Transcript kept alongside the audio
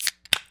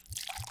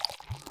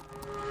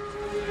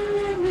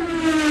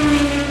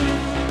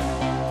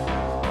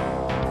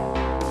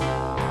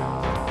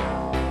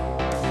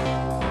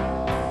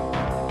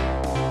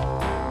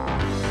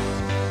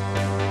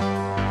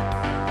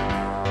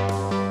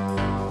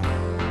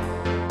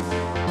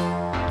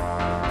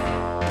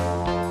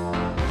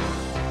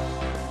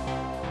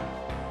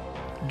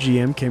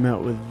GM came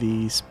out with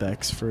the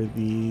specs for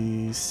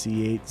the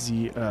C8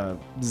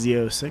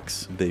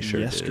 Z06 They sure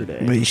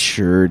yesterday. They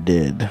sure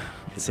did.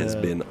 It has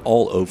been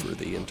all over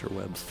the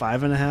interwebs.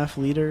 5.5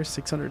 liter,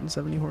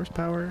 670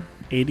 horsepower,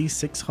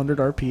 8,600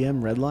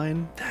 RPM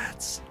redline.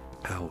 That's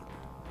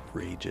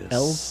outrageous.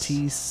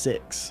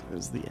 LT6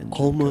 is the engine.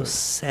 Almost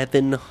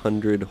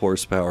 700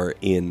 horsepower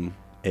in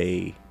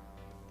a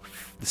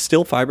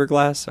still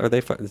fiberglass. Are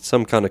they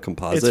some kind of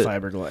composite? It's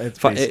fiberglass.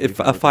 It's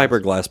A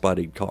fiberglass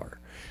bodied car.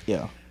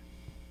 Yeah.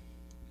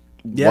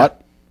 Yeah.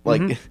 What?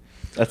 Like,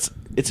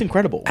 it's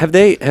incredible. Have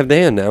they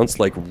announced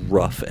like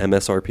rough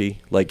MSRP,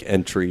 like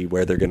entry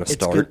where they're going to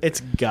start?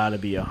 It's got to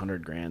be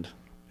 $100,000.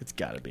 It's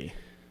got to be.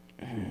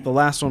 The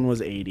last one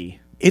was 80.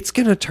 It's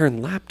going to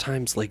turn lap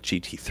times like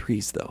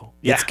GT3s, though.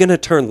 Yeah. It's going to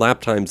turn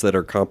lap times that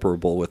are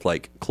comparable with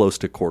like close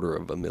to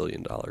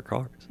 $250,000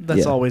 cars. That's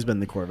Yeah. always been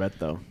the Corvette,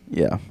 though.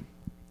 Yeah.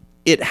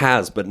 It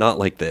has, but not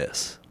like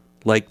this.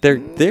 Like they're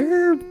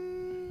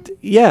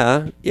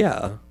yeah.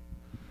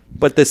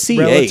 But the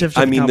Relative C8, to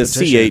I the mean, the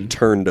competition. C8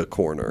 turned a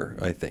corner,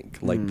 I think.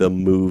 Like the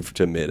move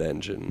to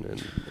mid-engine.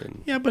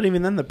 And Yeah, but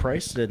even then, the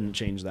price didn't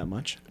change that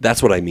much.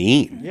 that's what I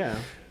mean. Yeah.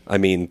 I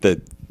mean,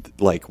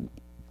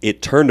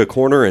 it turned a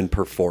corner in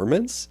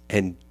performance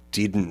and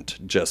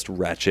didn't just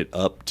ratchet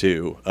up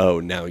to, oh,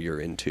 now you're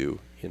into,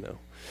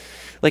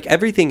 Like,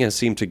 everything has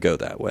seemed to go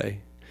that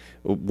way.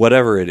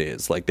 Whatever it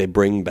is, like, they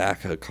bring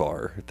back a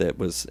car that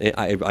was...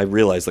 I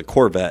realize the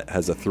Corvette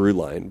has a through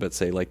line, but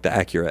say, like, the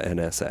Acura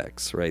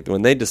NSX, right?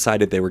 When they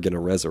decided they were going to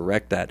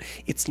resurrect that,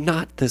 it's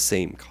not the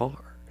same car.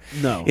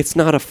 No. It's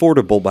not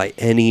affordable by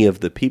any of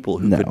the people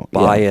who No, could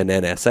buy yeah. an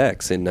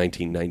NSX in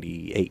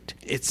 1998.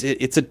 It's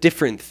a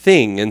different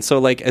thing. And so,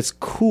 like, as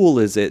cool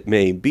as it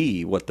may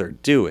be what they're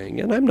doing,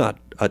 and I'm not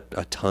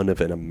a ton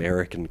of an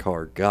American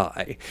car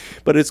guy,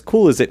 but as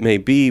cool as it may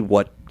be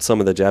what some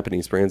of the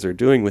Japanese brands are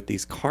doing with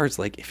these cars,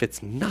 like, if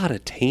it's not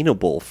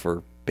attainable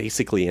for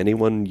basically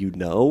anyone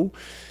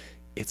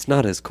it's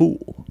not as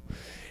cool.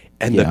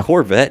 And Yeah. the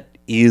Corvette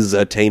is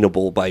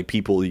attainable by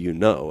people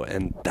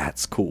and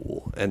that's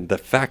cool. And the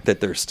fact that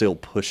they're still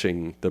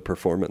pushing the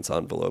performance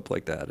envelope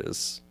like that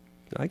is,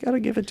 I gotta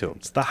give it to them.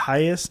 It's the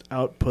highest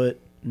output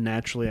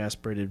naturally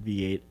aspirated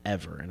V8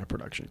 ever in a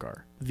production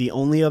car. The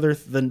only other,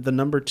 the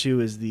number 2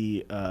 is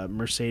the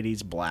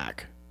Mercedes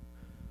Black,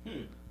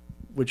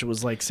 which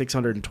was like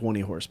 620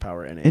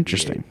 horsepower in it.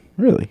 Interesting.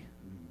 Really?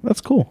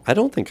 That's cool. I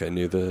don't think I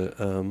knew the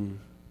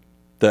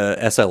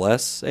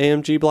SLS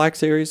AMG Black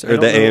Series or don't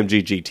the know.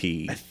 AMG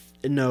GT.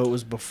 No, it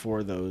was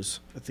before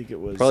those. I think it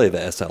was Probably the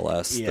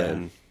SLS Yeah.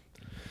 then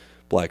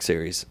Black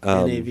Series.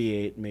 NA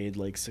V8 made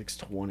like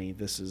 620.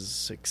 This is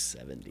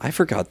 670. I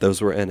forgot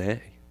those were NA.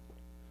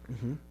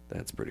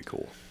 That's pretty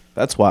cool.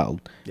 That's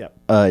wild.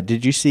 Yep.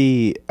 Did you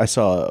see? I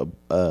saw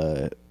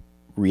a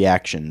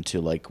reaction to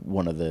like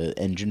one of the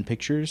engine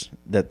pictures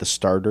that the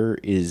starter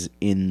is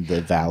in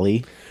the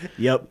valley.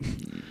 Yep.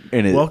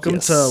 And Welcome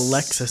yes. to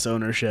Lexus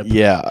ownership.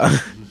 Yeah.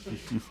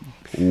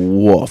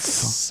 Woof.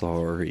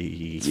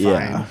 Sorry.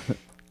 Yeah.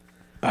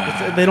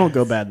 They don't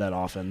go bad that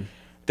often.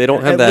 They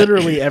don't have that.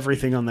 Literally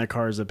everything on that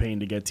car is a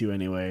pain to get to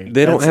anyway.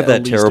 They don't That's have the that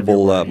least of your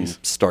terrible worries.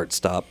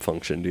 start-stop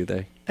function, do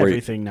they?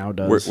 Everything now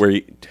does.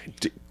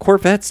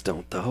 Corvettes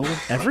don't, though.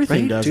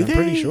 Everything Right? does. Do I'm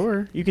pretty they?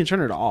 sure you can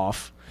turn it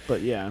off,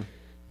 but yeah,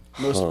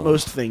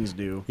 most things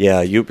do. Yeah,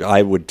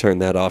 I would turn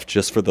that off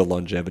just for the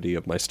longevity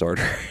of my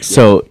starter.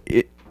 So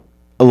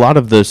a lot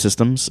of those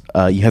systems,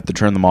 you have to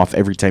turn them off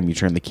every time you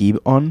turn the key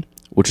on,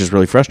 which is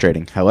really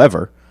frustrating.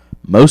 However,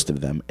 most of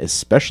them,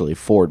 especially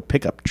Ford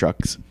pickup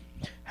trucks,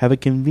 have a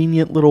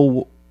convenient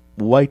little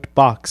white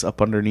box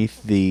up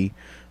underneath the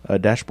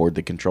dashboard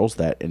that controls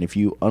that. And if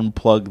you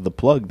unplug the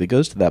plug that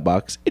goes to that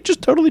box, it just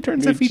totally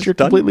turns that feature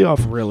completely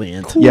off.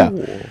 Brilliant.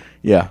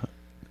 Yeah.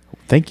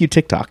 Thank you,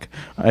 TikTok.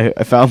 I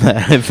found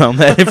that. I found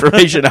that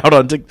information out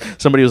on TikTok.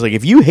 Somebody was like,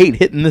 "If you hate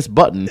hitting this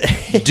button,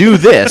 do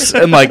this."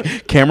 And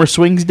like, camera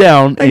swings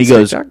down, and he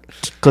goes,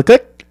 "Click,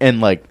 click,"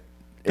 and like,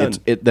 it's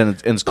Oh,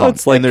 gone.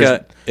 it's like And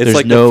there's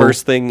the no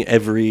first thing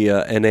every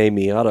NA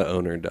Miata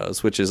owner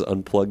does, which is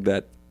unplug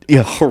that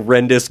Yeah.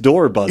 horrendous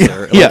door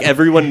buzzer. Yeah. Like,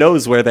 everyone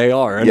knows where they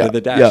are under Yeah.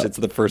 the dash. Yeah. It's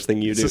the first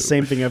thing you It's do. the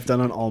same thing I've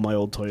done on all my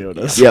old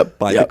Toyotas. Yep.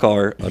 Buy Yep. the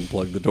car,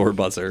 unplug the door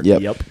buzzer.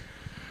 Yep. Yep.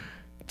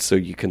 So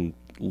you can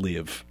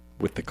live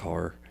with the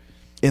car.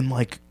 And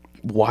like,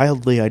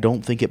 wildly, I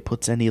don't think it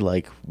puts any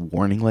like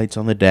warning lights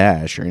on the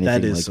dash or anything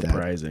That is like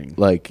surprising. that.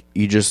 Like,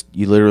 you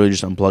literally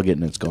just unplug it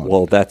and it's gone.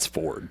 Well, that's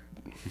Ford.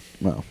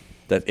 Well,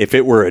 That if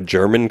it were a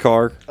German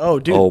car, Oh,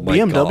 dude, my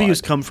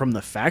BMWs God. come from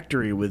the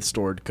factory with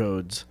stored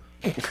codes.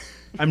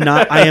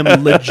 I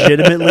am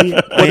legitimately.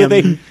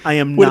 I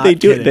am What not do they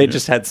do? kidding. They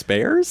just had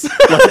spares.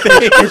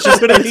 It's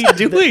just what are they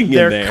doing in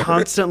They're there?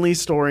 constantly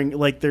storing.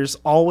 Like, there's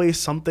always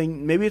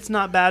something. Maybe it's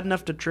not bad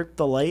enough to trip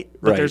the light,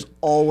 but Right. there's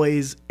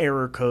always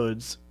error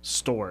codes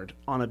stored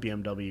on a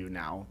BMW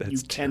now. You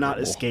That's cannot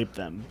terrible. escape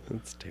them.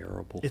 That's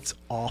terrible. It's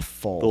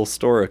awful. They'll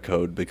store a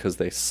code because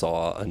they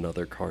saw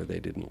another car they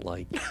didn't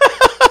like.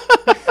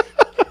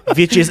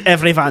 Which is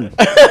everyone.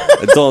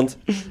 Don't.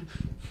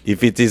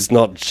 If it is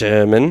not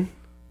German,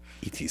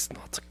 It is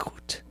not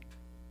good.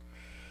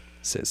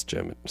 Says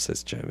German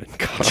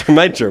car.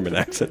 My German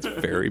accent's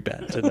very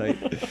bad tonight.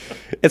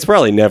 It's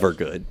probably never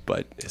good,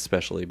 but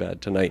especially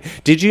bad tonight.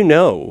 Did you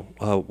know,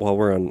 while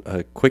we're on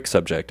a quick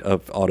subject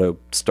of auto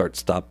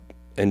start-stop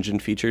engine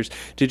features,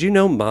 did you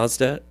know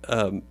Mazda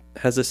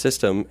has a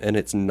system, and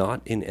it's not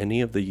in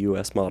any of the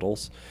US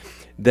models,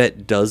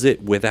 that does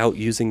it without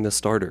using the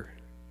starter?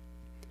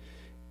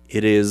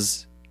 It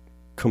is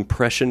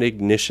compression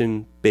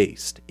ignition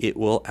based. It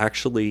will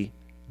actually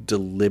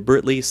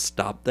deliberately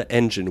stop the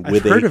engine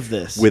with heard of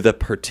this. with a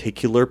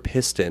particular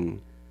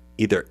piston,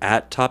 either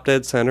at top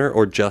dead center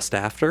or just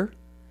after.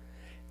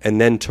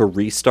 And then to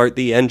restart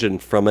the engine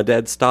from a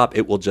dead stop,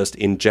 it will just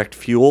inject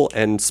fuel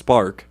and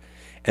spark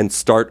and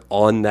start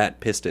on that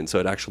piston. So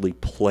it actually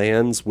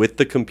plans with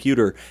the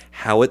computer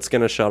how it's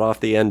going to shut off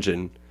the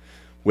engine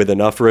with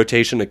enough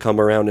rotation to come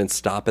around and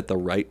stop at the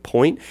right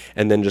point,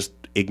 and then just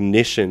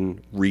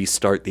ignition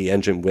restart the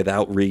engine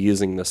without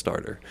reusing the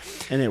starter.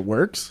 And it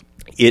works?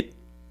 It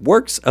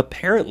works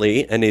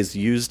apparently and is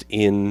used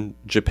in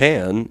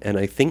Japan, and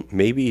I think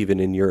maybe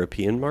even in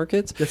European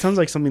markets. That sounds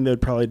like something they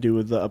would probably do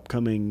with the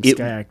upcoming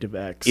Skyactiv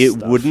X It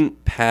stuff.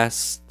 wouldn't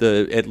pass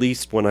at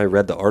least when I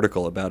read the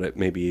article about it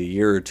maybe a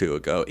year or two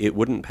ago, it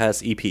wouldn't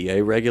pass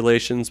EPA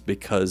regulations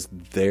because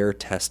their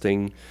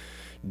testing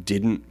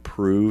didn't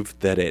prove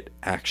that it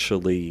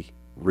actually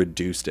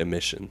reduced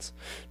emissions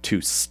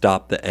to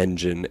stop the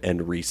engine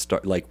and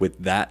restart. Like with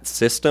that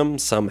system,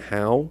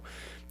 somehow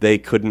they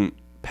couldn't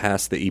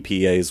pass the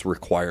EPA's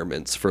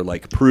requirements for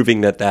like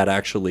proving that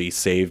actually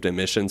saved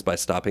emissions by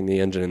stopping the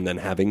engine and then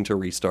having to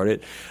restart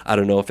it. I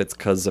don't know if it's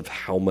because of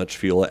how much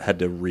fuel it had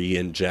to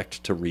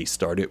re-inject to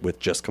restart it with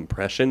just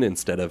compression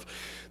instead of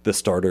the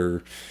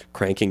starter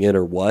cranking it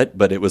or what,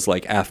 but it was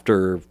like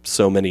after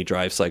so many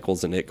drive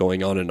cycles and it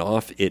going on and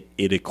off, it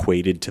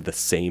equated to the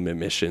same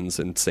emissions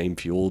and same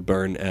fuel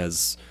burn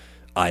as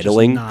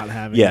idling. Just not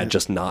having yeah, it.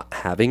 just not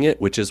having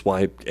it, which is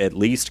why, at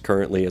least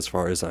currently, as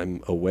far as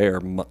I'm aware,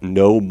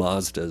 no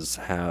Mazdas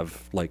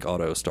have like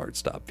auto start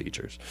stop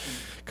features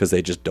because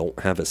they just don't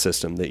have a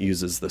system that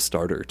uses the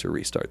starter to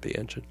restart the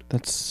engine.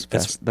 That's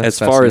As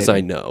far as I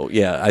know,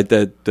 yeah.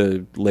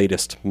 The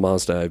latest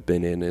Mazda I've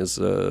been in is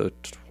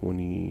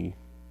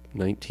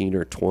 2019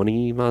 or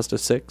 20 Mazda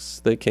 6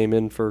 that came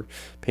in for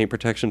paint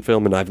protection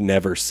film, and I've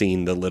never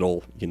seen the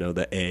little,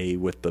 the A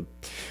with the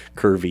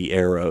curvy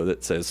arrow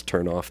that says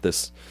turn off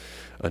this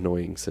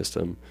annoying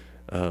system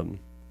to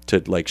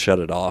like shut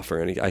it off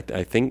or anything.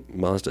 I think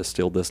Mazda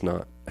still does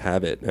not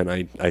have it, and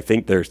I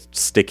think they're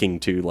sticking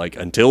to like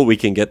until we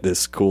can get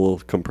this cool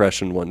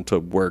compression one to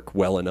work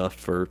well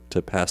enough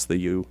to pass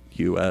the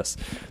US,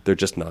 they're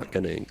just not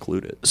going to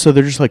include it. So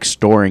they're just like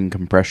storing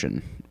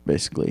compression,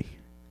 basically.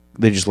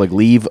 They just like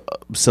leave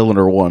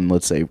cylinder one,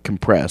 let's say,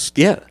 compressed.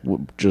 Yeah.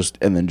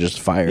 And then just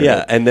fire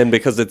Yeah, it. and then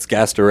because it's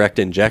gas direct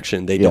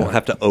injection, they don't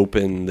have to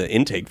open the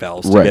intake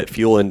valves to Right. get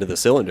fuel into the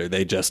cylinder.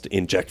 They just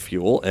inject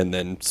fuel and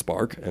then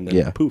spark and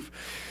then poof.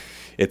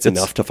 It's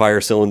enough to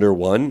fire cylinder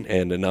one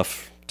and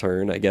enough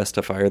turn, I guess,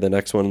 to fire the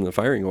next one in the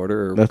firing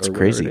order. That's or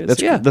crazy. whatever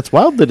it is. That's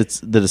wild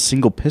that a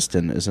single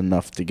piston is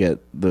enough to get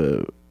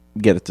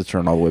it to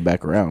turn all the way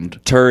back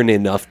around. Turn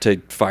enough to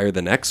fire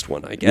the next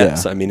one, I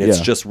guess. Yeah, I mean, it's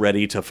yeah. just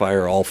ready to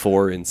fire all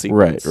four in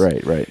sequence.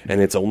 Right.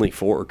 And it's only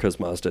 4 because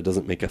Mazda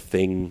doesn't make a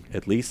thing,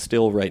 at least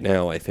still right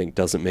now, I think,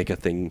 doesn't make a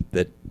thing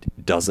that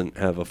doesn't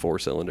have a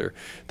 4-cylinder.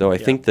 Though I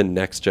think the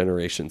next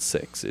generation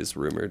 6 is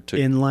rumored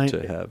to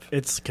have.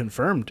 It's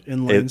confirmed.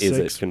 Inline 6. Is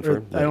it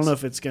confirmed? I don't Nice. know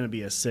if it's going to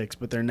be a 6,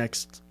 but their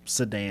next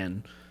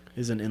sedan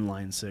is an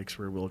inline 6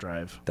 rear-wheel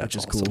drive, That's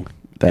which is awesome. cool.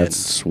 That's And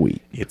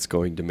sweet. It's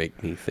going to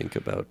make me think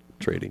about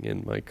trading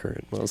in my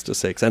current Mazda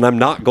 6. And I'm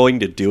not going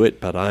to do it,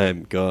 but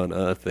I'm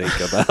gonna think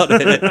about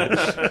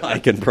it. I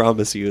can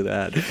promise you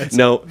that.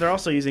 No. They're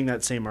also using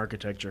that same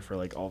architecture for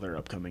like all their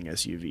upcoming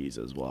SUVs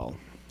as well.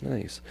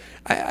 Nice.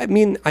 I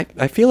mean,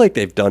 I feel like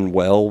they've done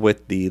well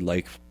with the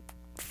like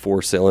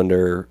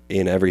 4-cylinder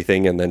in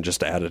everything and then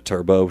just add a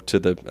turbo to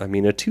a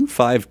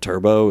 2.5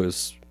 turbo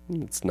is...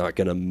 It's not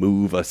going to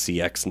move a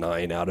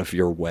CX-9 out of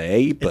your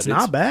way, but It's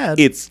not bad.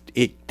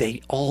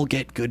 They all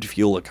get good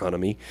fuel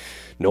economy,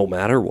 no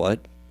matter what.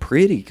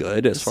 Pretty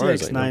good as far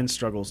as I know. CX-9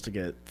 struggles to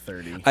get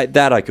 30.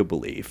 That I could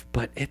believe,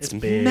 but it's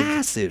big.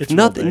 massive. It's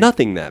real big.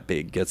 Nothing that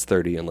big gets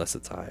 30 unless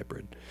it's a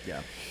hybrid.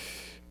 Yeah.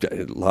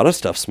 A lot of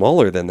stuff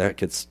smaller than that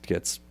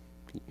gets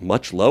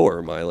much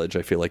lower mileage.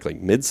 I feel like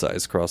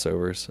mid-size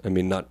crossovers. I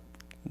mean, not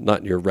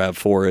your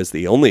RAV4 is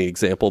the only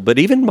example, but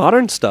even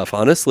modern stuff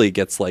honestly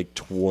gets like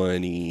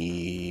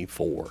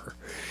 24,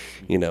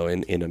 in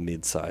a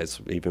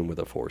mid-size, even with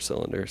a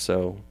 4-cylinder.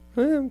 So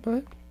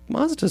but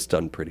Mazda's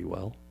done pretty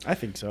well. I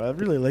think so. I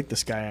really like the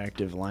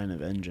Skyactiv line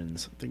of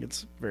engines. I think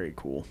it's very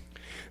cool.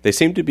 They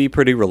seem to be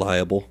pretty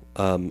reliable.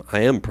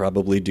 I am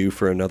probably due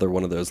for another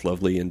one of those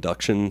lovely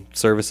induction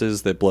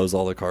services that blows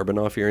all the carbon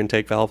off your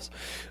intake valves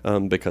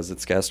because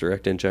it's gas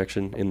direct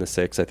injection in the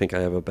 6. I think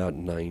I have about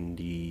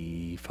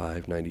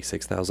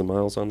 96,000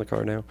 miles on the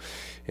car now,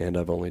 and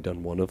I've only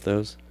done one of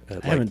those.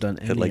 I haven't done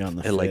any on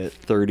the At like Fit.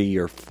 30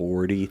 or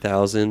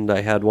 40,000,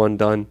 I had one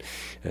done,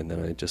 and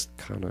then I just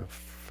kind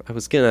of...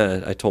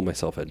 I told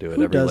myself I'd do it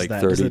Who every does like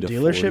that? 30 Does the to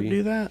dealership 40.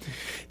 do that?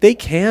 They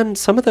can.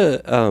 Some of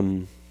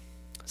the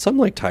some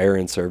like tire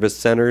and service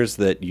centers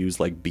that use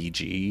like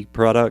BG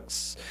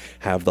products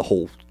have the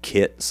whole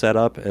kit set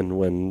up. And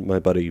when my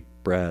buddy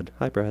Brad,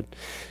 hi Brad,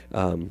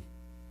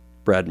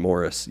 Brad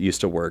Morris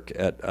used to work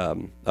at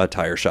a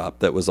tire shop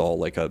that was all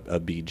like a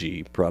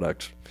BG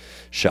product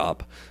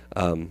shop.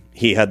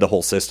 He had the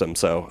whole system,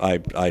 so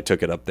I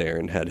took it up there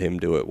and had him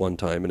do it one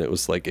time, and it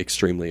was like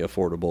extremely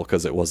affordable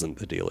because it wasn't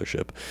the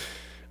dealership.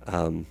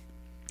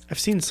 I've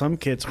seen some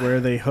kits where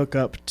they hook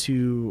up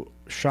to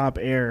Shop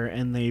Air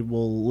and they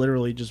will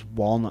literally just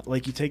walnut,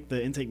 like you take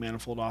the intake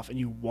manifold off and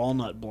you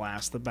walnut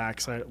blast the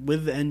backside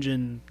with the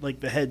engine, like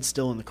the head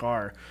still in the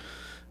car.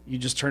 You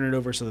just turn it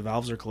over so the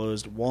valves are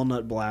closed,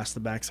 walnut blast the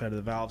backside of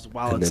the valves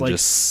while And it's then like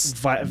just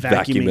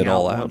vacuuming it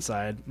all out one out.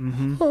 side.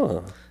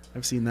 Huh.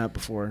 I've seen that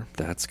before.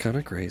 That's kind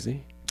of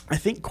crazy. I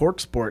think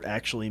Corksport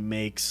actually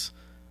makes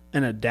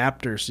an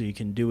adapter so you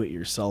can do it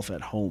yourself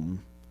at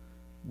home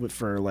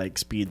for like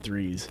Speed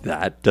 3s.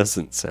 That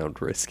doesn't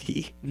sound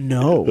risky.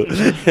 No.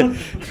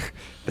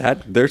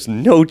 There's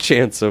no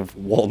chance of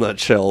walnut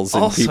shells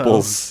in Also,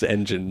 people's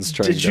engines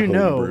trying did to you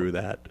know homebrew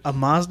that. a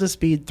Mazda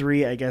Speed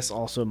 3, I guess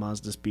also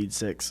Mazda Speed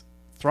 6,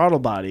 throttle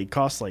body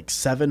costs like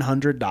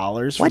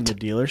 $700 from What? the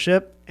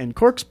delership, and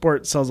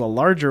Corksport sells a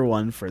larger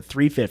one for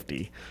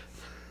 $350.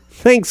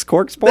 Thanks,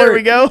 Corksport. There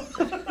we go.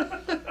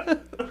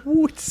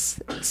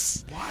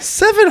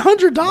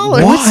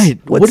 $700. What?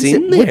 What's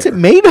in there? What's it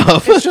made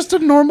of? It's just a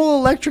normal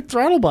electric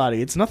throttle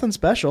body. It's nothing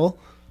special.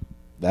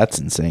 That's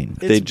insane.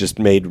 They just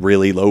made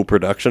really low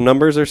production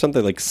numbers or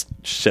something. Like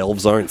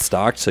shelves aren't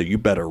stocked, so you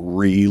better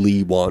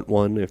really want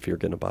one if you're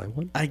going to buy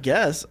one. I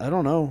guess. I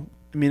don't know.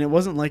 I mean, it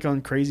wasn't like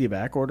on crazy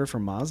back order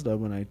from Mazda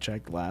when I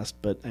checked last,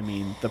 but I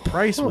mean, the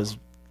price was.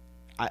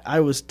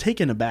 I was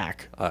taken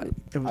aback.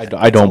 It was-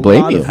 I don't that's a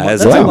blame lot you. of-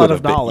 As That's I a lot would of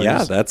have been- dollars.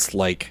 Yeah, that's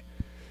like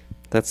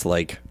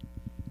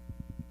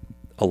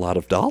a lot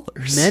of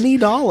dollars. Many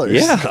dollars.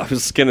 Yeah, I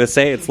was gonna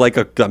say it's like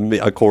a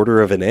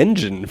quarter of an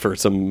engine for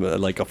some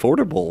like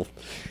affordable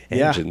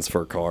Yeah. engines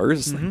for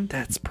cars. Like,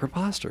 that's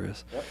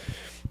preposterous.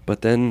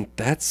 But then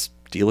that's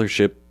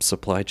dealership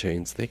supply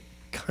chains. They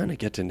kind of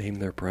get to name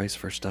their price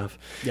for stuff.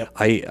 Yep.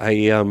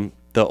 I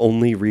the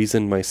only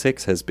reason my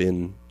 6 has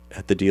been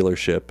at the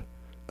dealership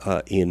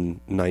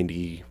in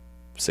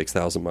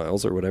 96,000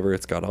 miles or whatever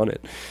it's got on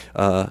it.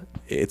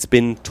 It's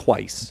been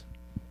twice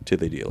to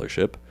the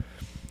dealership.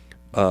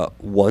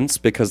 Once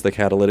because the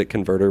catalytic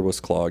converter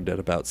was clogged at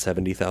about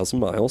 70,000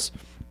 miles.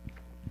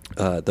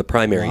 The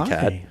primary Why?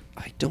 cat,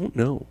 I don't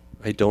know.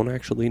 I don't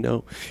actually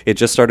know. It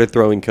just started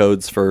throwing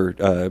codes for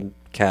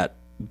cat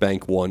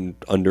bank 1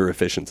 under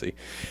efficiency.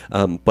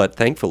 But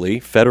thankfully,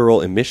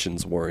 federal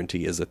emissions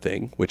warranty is a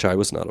thing, which I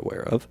was not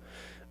aware of.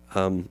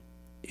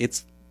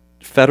 It's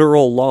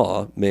federal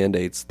law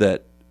mandates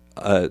that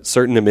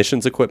certain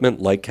emissions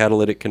equipment, like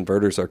catalytic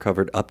converters, are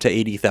covered up to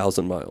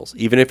 80,000 miles.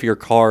 Even if your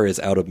car is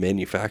out of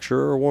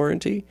manufacturer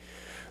warranty,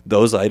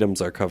 those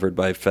items are covered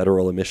by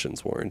federal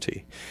emissions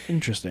warranty.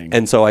 Interesting.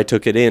 And so I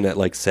took it in at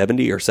like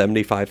 70 or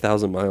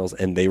 75,000 miles,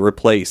 and they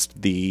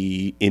replaced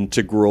the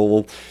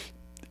integral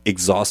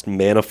exhaust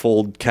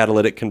manifold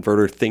catalytic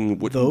converter thing.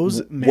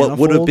 Those what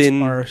would have manifolds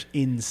been are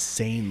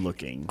insane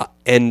looking.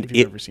 and if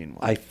you've it, ever seen one.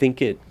 I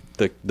think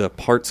the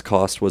parts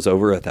cost was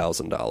over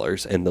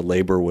 $1,000, and the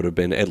labor would have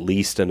been at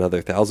least another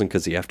 1,000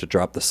 because you have to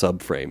drop the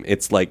subframe.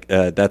 It's like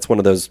that's one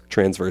of those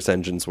transverse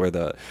engines where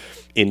the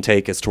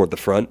intake is toward the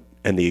front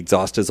and the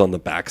exhaust is on the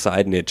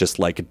backside, and it just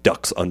like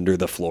ducks under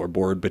the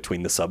floorboard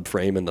between the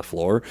subframe and the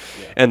floor,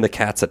 and the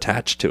cat's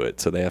attached to it,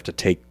 so they have to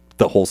take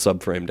the whole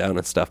subframe down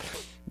and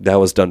stuff. That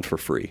was done for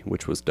free,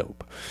 which was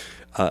dope.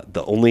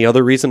 The only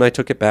other reason I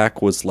took it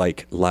back was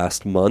like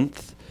last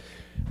month.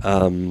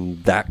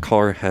 That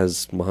car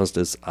has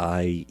Mazda's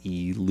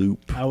IE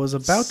Loop. I was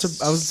going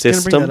to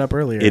system. bring that up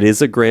earlier. It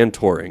is a Grand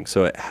Touring,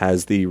 so it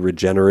has the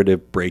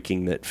regenerative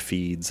braking that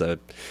feeds a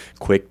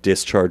quick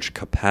discharge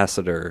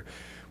capacitor,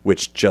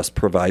 which just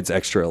provides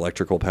extra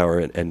electrical power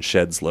and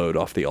sheds load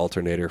off the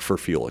alternator for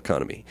fuel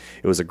economy.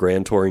 It was a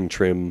Grand Touring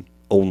trim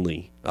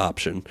only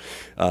option.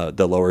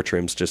 The lower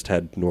trims just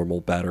had normal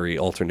battery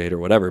alternator,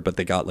 whatever, but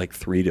they got like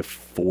 3 to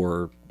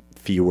 4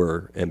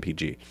 fewer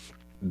MPG.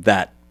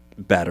 That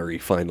battery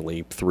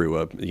finally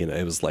threw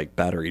it was like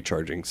battery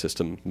charging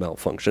system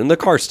malfunction. The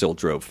car still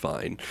drove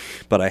fine,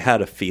 but I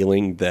had a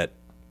feeling that,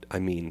 I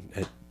mean,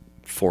 at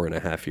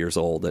 4.5 years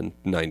old and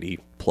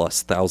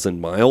 90,000+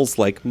 miles,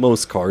 like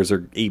most cars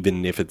are,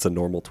 even if it's a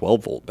normal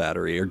 12-volt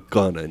battery, are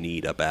gonna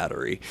need a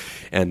battery,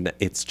 and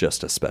it's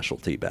just a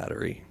specialty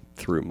battery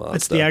through Mazda.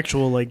 It's the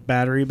actual like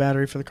battery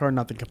for the car,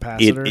 not the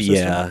capacitor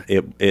system.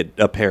 Yeah, it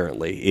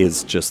apparently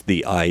is just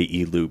the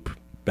IE loop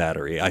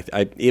battery.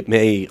 It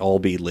may all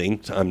be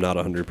linked. I'm not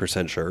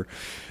 100% sure.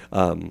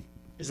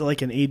 Is it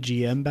like an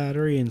AGM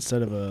battery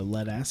instead of a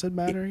lead acid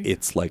battery?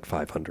 It's like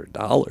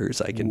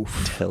 $500. I can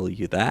tell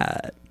you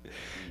that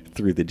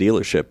through the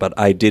dealership. But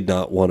I did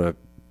not want to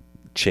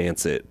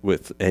chance it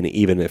with any,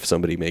 even if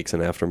somebody makes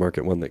an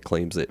aftermarket one that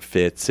claims it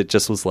fits. It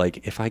just was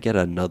like, if I get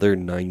another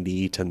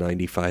 90 to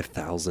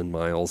 95,000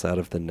 miles out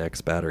of the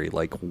next battery,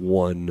 like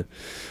one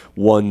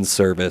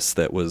service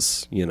that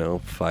was,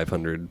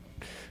 500.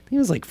 It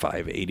was like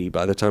 580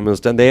 by the time it was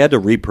done. They had to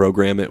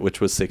reprogram it,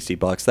 which was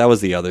 $60. That was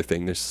the other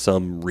thing. There's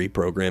some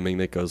reprogramming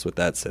that goes with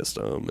that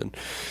system, and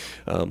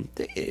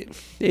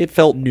it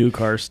felt New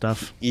car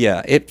stuff.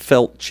 Yeah, it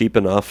felt cheap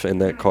enough, and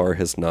that car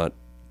has not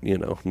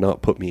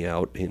put me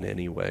out in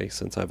any way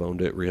since I've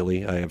owned it.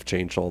 Really, I have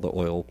changed all the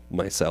oil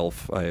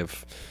myself. I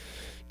have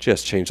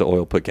just changed the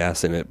oil, put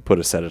gas in it, put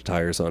a set of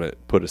tires on it,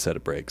 put a set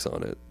of brakes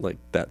on it. Like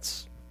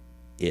that's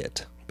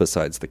it.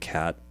 Besides the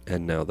cat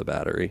and now the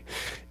battery.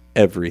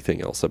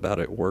 Everything else about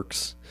it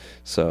works,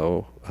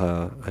 so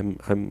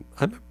I'm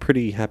a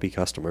pretty happy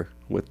customer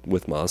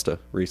with Mazda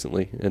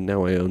recently, and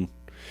now I own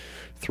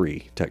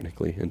 3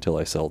 technically until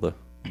I sell the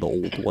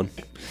old one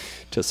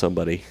to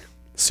somebody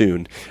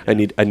soon. I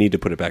need to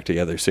put it back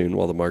together soon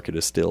while the market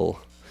is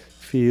still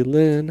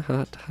feeling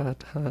hot,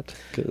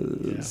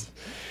 because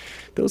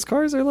those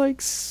cars are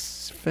like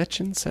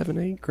fetching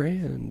 $7-8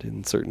 grand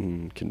in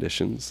certain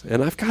conditions,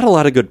 and I've got a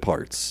lot of good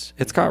parts.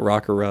 It's got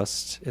rocker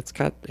rust. It's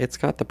got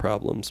the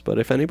problems. But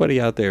if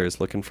anybody out there is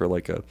looking for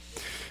like a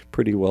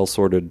pretty well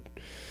sorted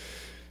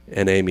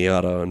NA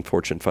Miata and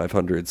Fortune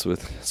 500s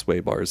with sway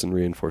bars and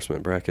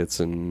reinforcement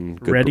brackets and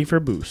Ready for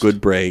boost, good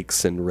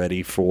brakes, and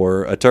ready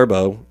for a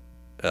turbo,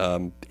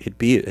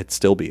 it'd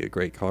still be a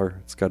great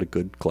car. It's got a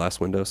good glass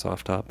window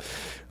soft top.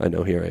 I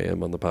know here I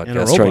am on the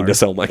podcast trying to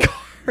sell my car.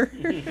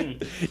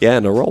 Yeah,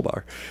 and a roll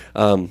bar.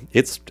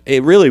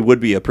 It really would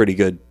be a pretty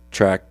good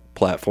track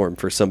platform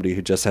for somebody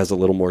who just has a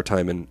little more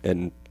time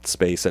and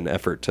space and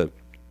effort to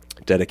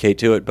dedicate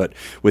to it. But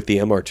with the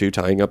MR2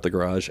 tying up the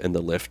garage and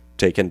the lift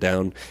taken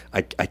down,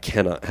 I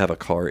cannot have a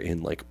car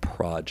in like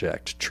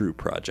true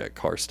project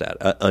car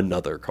status,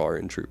 another car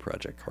in true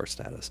project car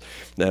status.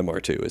 The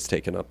MR2 is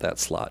taking up that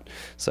slot,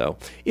 so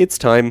it's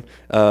time.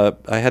 I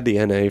had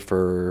the NA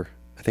for,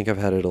 I think I've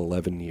had it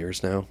 11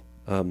 years now.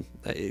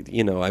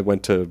 I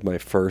went to my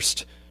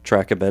first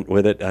track event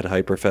with it at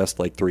Hyperfest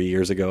like 3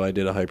 years ago. I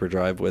did a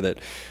hyperdrive with it.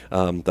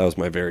 That was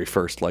my very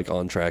first like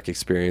on track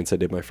experience. I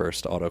did my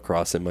first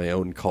autocross in my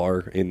own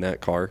car, in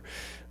that car.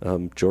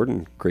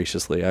 Jordan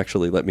graciously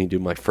actually let me do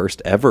my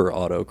first ever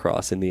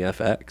autocross in the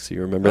FX.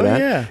 You remember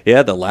that?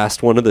 Yeah, the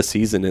last one of the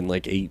season in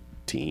like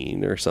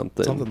 18 or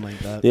something. Something like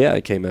that. Yeah,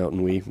 I came out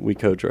and we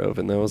co-drove,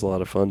 and that was a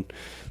lot of fun.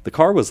 The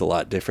car was a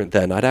lot different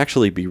then. I'd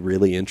actually be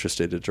really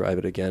interested to drive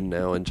it again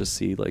now and just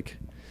see like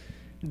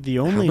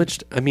how much.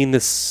 The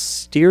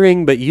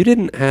steering, but you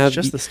didn't have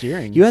just the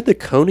steering. You had the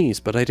conies,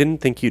 but I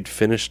didn't think you'd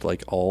finished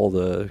like all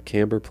the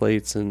camber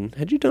plates. And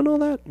had you done all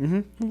that?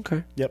 Mm-hmm.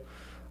 Okay. Yep.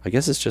 I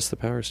guess it's just the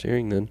power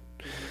steering then.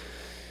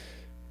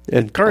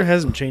 And the car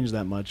hasn't changed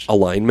that much.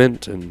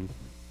 Alignment and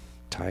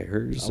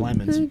tires.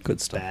 Alignment's good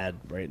stuff. bad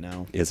right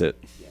now. Is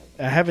it?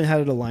 I haven't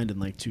had it aligned in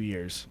like 2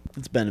 years.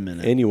 It's been a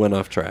minute. And you went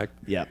off track.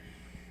 Yep.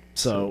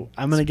 So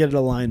I'm gonna get it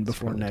aligned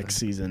before next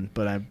season.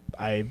 But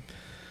I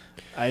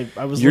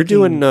was. You're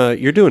doing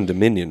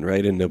Dominion,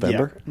 right, in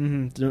November? Yeah.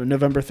 Mm-hmm.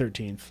 November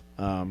 13th.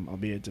 I'll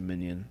be at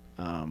Dominion.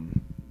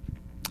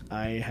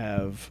 I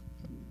have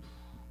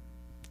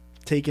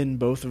taken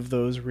both of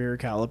those rear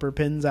caliper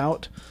pins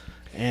out,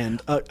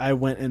 and I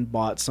went and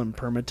bought some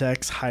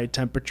Permatex high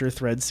temperature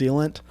thread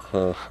sealant,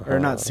 or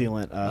not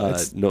sealant.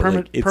 It's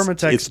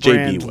Permatex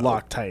brand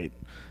Loctite.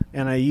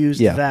 And I used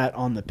that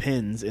on the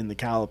pins in the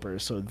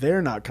calipers, so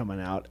they're not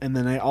coming out. And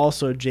then I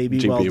also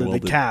JB welded the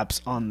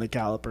caps on the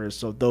calipers,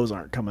 so those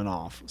aren't coming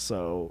off.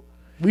 So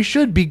we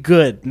should be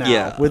good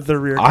now with the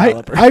rear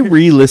caliper. I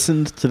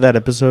re-listened to that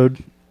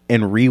episode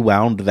and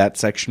rewound that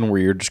section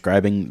where you're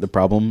describing the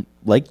problem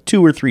like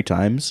 2 or 3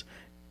 times.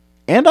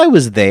 And I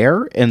was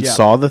there and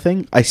saw the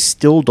thing. I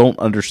still don't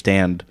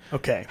understand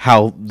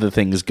how the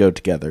things go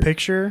together.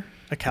 Picture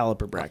a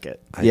caliper bracket.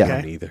 I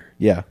don't either.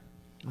 Yeah.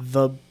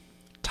 The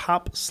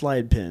top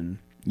slide pin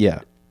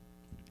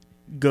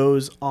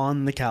goes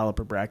on the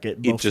caliper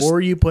bracket before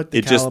you put the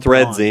caliper on. It just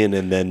threads in,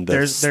 and then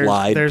the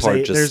slide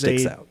part just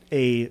sticks out.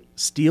 A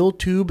steel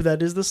tube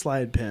that is the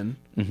slide pin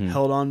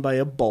held on by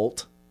a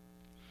bolt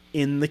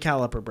in the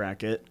caliper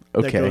bracket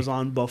that goes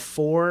on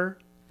before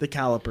the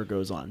caliper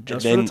goes on,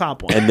 just for the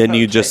top one. And then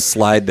you just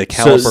slide the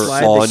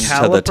caliper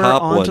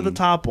onto the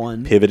top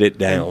one, pivot it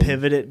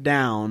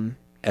down,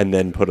 and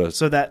then put a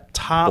so that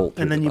top,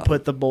 and then you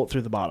put the bolt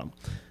through the bottom.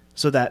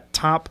 So that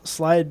top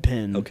slide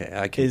pin Okay,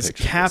 I can is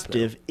picture this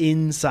captive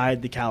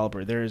inside the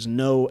caliper. There is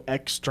no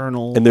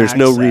external And there's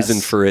no access.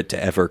 reason for it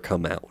to ever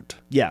come out.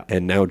 Yeah.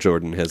 And now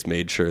Jordan has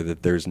made sure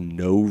that there's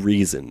no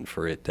reason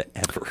for it to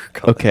ever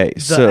come out. Okay,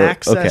 The so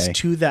access okay.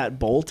 to that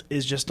bolt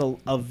is just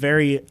a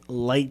very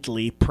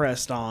lightly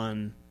pressed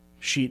on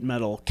sheet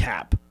metal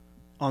cap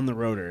on the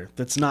rotor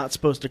that's not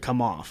supposed to come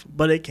off,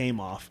 but it came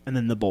off, and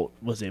then the bolt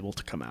was able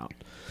to come out.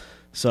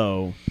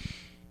 So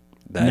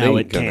That now ain't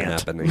it gonna can't.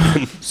 happen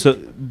again. So,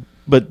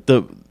 but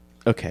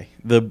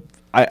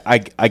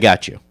I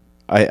got you.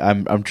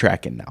 I'm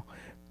tracking now.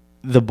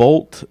 The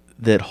bolt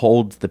that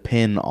holds the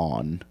pin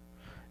on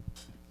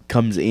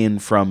comes in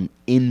from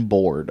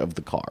inboard of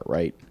the car,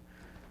 right?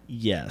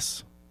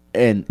 yes,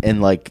 And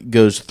like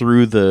goes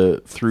through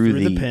the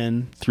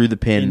pin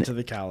into into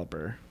the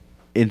caliper.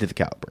 the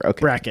caliper. Okay.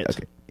 Bracket.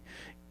 Okay.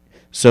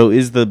 So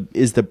is the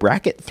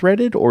bracket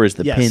threaded or is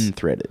the Yes. pin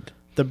threaded?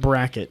 The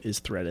bracket is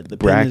threaded. The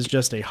pin Bracket. is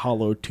just a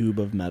hollow tube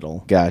of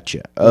metal.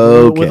 Gotcha. With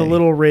Okay. with a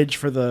little ridge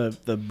for the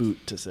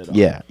boot to sit on.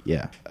 Yeah.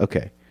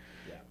 Okay.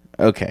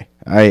 Okay.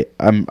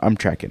 I'm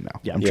tracking now.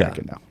 Yeah. I'm Yeah.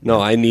 tracking now.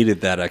 No, I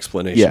needed that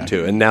explanation Yeah.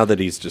 too. And now that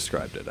he's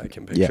described it, I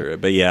can picture Yeah.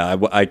 it. But yeah,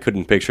 I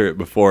couldn't picture it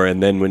before.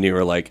 And then when you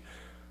were like,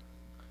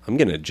 I'm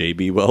going to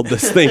JB weld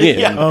this thing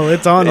in. Oh,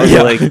 it's on. I was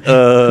there. like,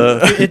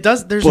 It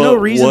does. There's no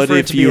reason what for it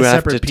if to be you a have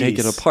separate to take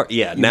piece. it apart?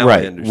 Yeah, now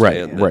Right, I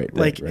understand. that. right.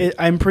 Like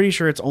I'm pretty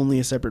sure it's only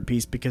a separate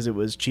piece because it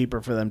was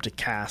cheaper for them to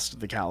cast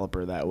the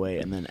caliper that way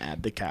and then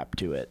add the cap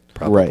to it.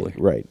 Probably.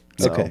 Right.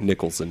 So- Okay.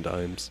 Nickels and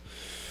dimes.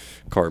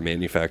 Car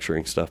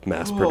manufacturing stuff,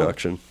 mass Oh.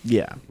 production.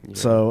 Yeah.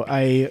 So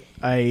I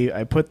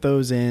put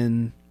those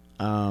in.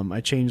 I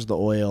changed the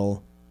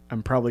oil.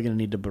 I'm probably gonna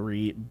need to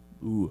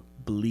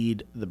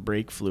bleed the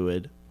brake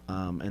fluid.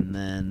 And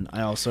then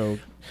I also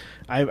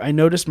I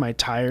noticed my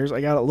tires. I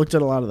looked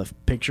at a lot of the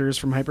pictures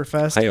from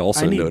Hyperfest. I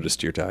also need-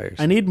 noticed your tires.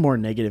 I need more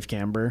negative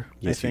camber.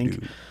 Yes, I you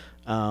think. do.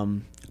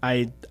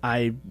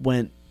 I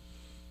went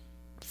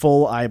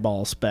full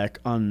eyeball spec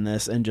on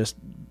this and just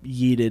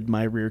yeeted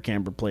my rear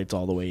camber plates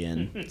all the way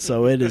in.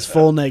 So it is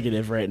full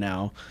negative right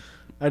now.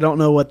 I don't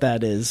know what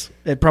that is.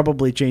 It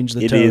probably changed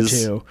the It toe is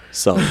too.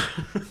 some.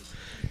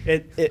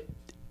 It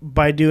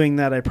by doing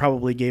that I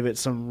probably gave it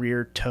some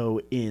rear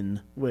toe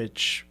in,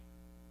 which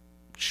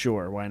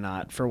sure, why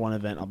not? For one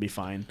event I'll be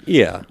fine.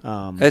 Yeah.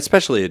 Um,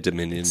 Especially at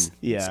Dominion.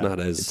 yeah. It's not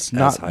as, It's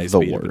not high the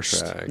speed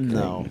worst. of a track.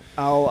 No.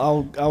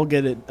 I'll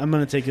get it. I'm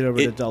going to take it over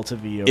to It- Delta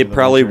V. over It the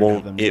probably winter and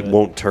have won't. them do It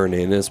won't turn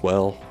in as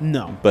well,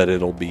 No. but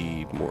it'll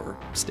be more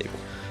stable.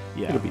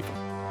 Yeah. It'll be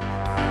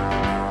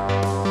fine.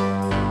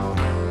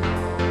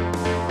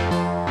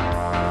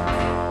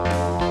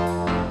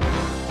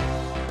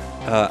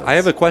 I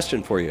have a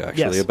question for you,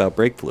 actually, Yes. about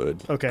brake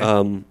fluid. Okay.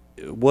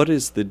 What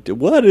is the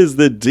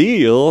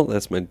deal?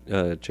 That's my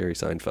Jerry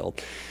Seinfeld.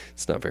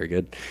 It's not very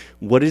good.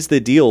 What is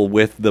the deal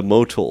with the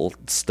Motul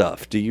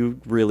stuff? Do you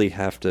really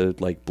have to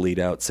like bleed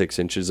out 6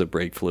 inches of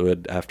brake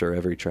fluid after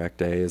every track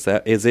day?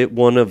 Is it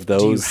one of Do you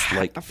those have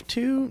like?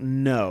 to?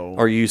 No.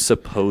 Are you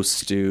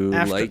supposed to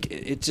After- like?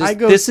 It I just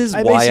go- this is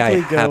I why I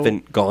basically go-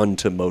 haven't gone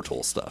to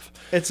Motul stuff.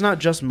 It's not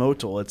just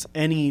Motul. It's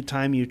any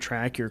time you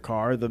track your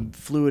car, the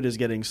fluid is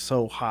getting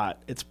so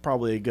hot. It's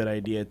probably a good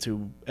idea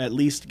to at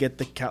least get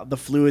the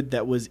fluid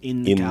that was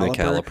in the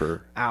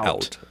caliper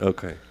out.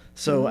 Okay.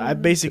 So I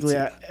basically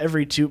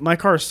my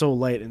car is so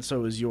light and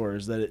so is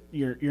yours that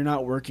you're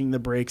not working the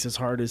brakes as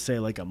hard as say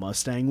like a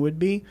Mustang would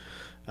be,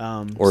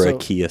 Or a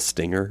Kia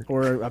Stinger.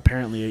 or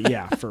apparently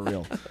yeah, for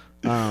real.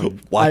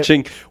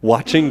 Watching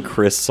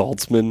Chris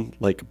Saltzman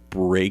like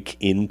break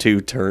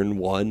into turn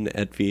 1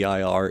 at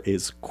VIR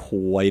is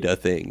quite a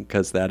thing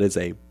because that is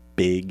a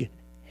big,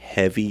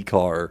 heavy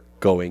car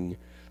going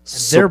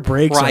Their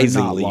brakes are not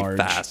surprisingly large.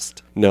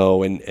 fast.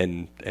 No,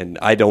 and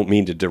I don't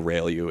mean to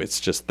derail you. It's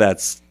just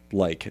that's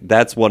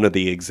one of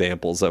the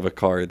examples of a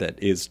car that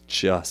is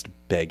just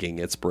begging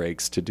its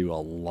brakes to do a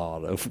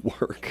lot of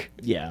work.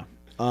 Yeah.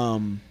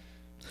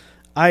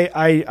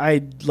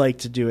 I'd like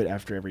to do it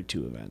after every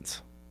 2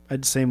 events.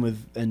 I'd same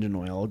with engine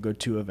oil. I'll go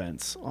 2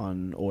 events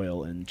on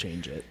oil and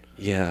change it.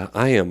 Yeah,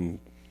 I am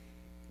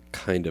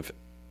kind of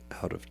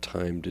out of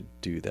time to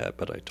do that,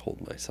 but I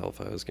told myself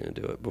I was going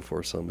to do it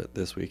before Summit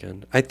this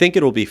weekend. I think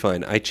it'll be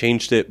fine. I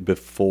changed it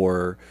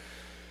before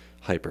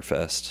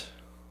Hyperfest.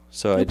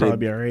 So It'll I probably did.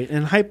 be all right.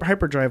 And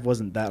Hyperdrive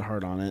wasn't that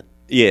hard on it.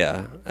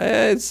 Yeah.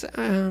 It's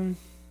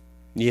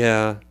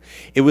yeah.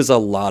 It was a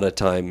lot of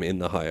time in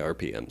the high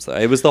RPMs.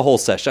 It was the whole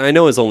session. I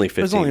know it was only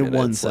 15 was only minutes.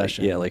 one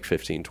session. Yeah, like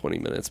 15 20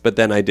 minutes. But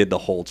then I did the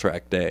whole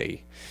track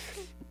day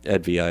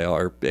at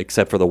VIR,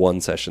 except for the one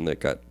session that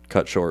got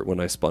cut short when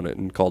I spun it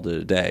and called it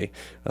a day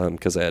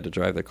because I had to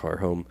drive the car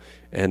home.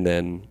 And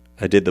then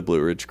I did the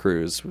Blue Ridge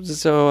Cruise.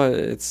 So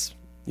it's,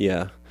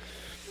 yeah.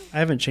 I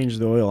haven't changed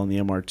the oil on the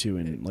MR2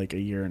 in like a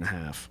year and a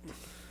half.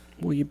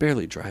 Well, you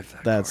barely drive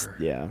that That's car.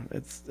 yeah.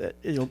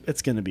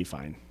 It's going to be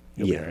fine.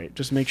 You'll Yeah. be all right.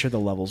 Just make sure the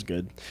level's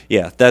good.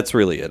 Yeah, that's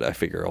really it. I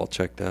figure I'll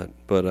check that.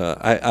 But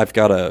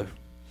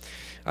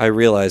I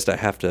realized I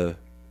have to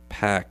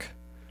pack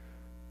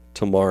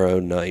tomorrow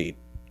night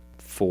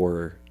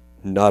for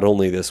not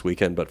only this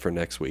weekend, but for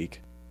next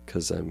week,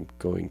 because I'm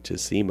going to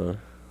SEMA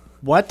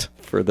What?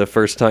 for the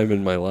first time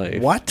in my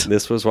life. What?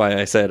 This was why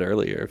I said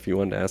earlier, if you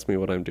wanted to ask me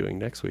what I'm doing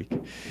next week.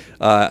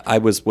 I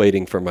was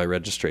waiting for my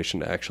registration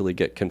to actually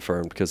get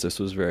confirmed because this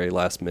was very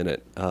last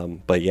minute.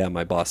 But yeah,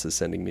 my boss is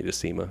sending me to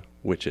SEMA,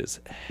 which is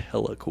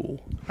hella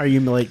cool. Are you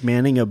like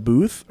manning a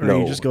booth, or are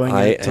you just going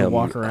there to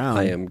walk around?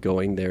 I am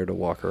going there to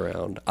walk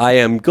around. I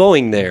am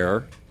going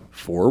there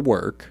for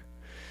work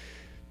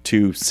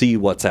to see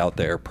what's out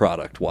there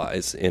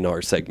product-wise in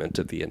our segment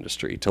of the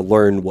industry, to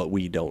learn what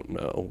we don't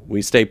know.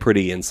 We stay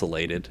pretty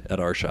insulated at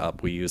our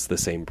shop. We use the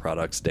same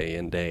products day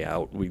in, day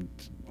out.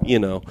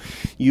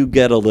 You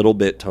get a little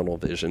bit tunnel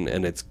vision,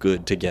 and it's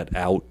good to get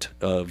out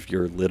of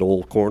your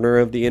little corner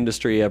of the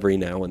industry every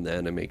now and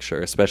then and make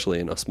sure,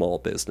 especially in a small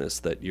business,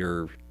 that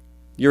you're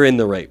in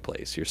the right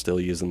place. You're still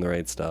using the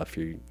right stuff.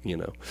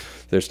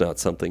 There's not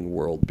something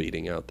world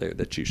beating out there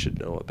that you should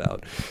know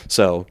about.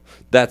 So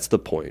that's the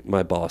point.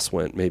 My boss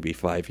went maybe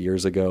 5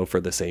 years ago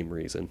for the same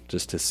reason,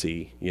 just to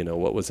see,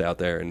 what was out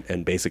there.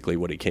 And basically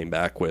what he came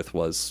back with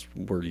was,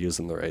 we're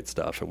using the right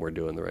stuff and we're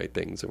doing the right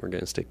things and we're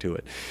going to stick to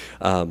it.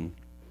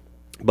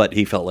 But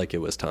he felt like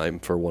it was time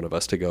for one of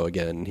us to go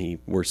again.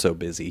 We're so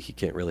busy, he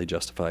can't really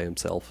justify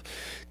himself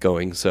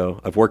going.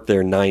 So I've worked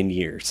there 9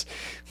 years.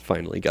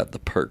 Finally got the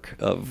perk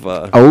of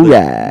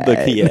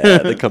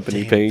the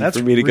company paying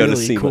for me to go to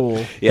really SEMA.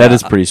 Cool. Yeah, that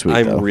is pretty sweet.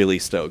 I'm though. really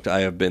stoked. I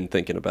have been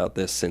thinking about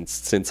this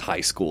since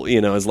high school.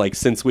 It's like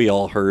since we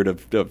all heard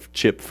of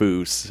Chip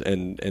Foose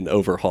and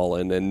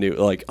overhauling and knew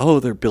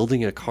they're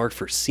building a car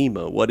for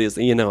SEMA. What is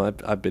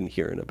I've been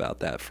hearing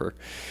about that for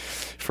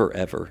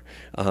forever.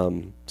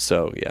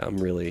 So yeah,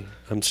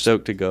 I'm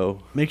stoked to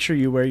go. Make sure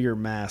you wear your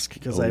mask,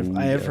 because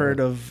I have heard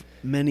of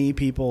many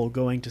people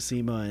going to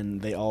SEMA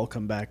and they all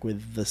come back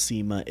with the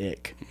SEMA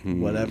ick.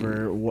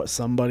 What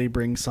somebody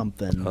brings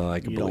something. I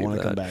can you believe don't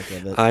want to that. come back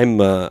with it.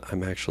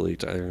 I'm actually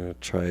gonna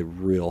try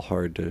real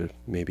hard to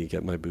maybe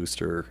get my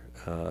booster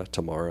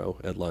tomorrow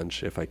at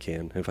lunch if I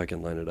can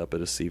line it up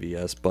at a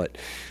CVS. But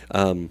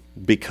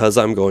because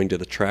I'm going to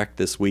the track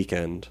this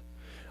weekend,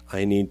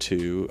 I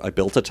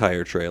built a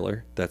tire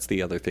trailer. That's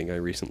the other thing I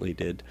recently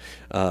did.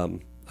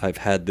 I've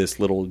had this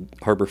little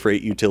Harbor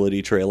Freight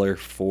utility trailer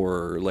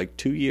for like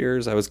 2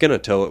 years. I was going to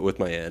tow it with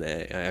my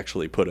NA. I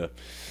actually put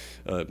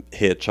a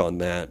hitch on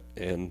that,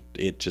 and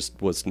it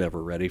just was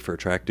never ready for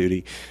track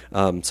duty.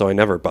 So I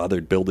never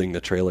bothered building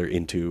the trailer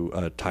into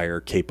a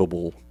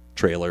tire-capable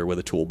trailer with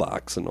a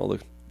toolbox and all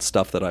the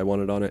stuff that I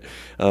wanted on it.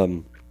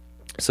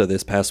 So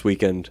this past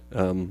weekend,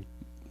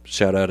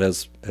 shout out,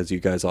 as you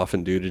guys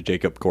often do, to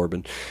Jacob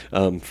Corbin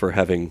for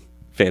having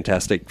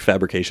fantastic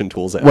fabrication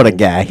tools at What a home.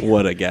 guy.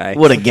 What a guy.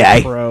 What a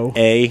guy. Pro.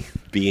 A,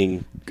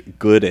 being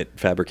good at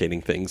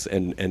fabricating things,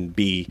 and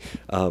B,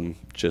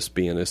 just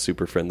being a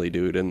super friendly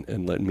dude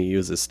and letting me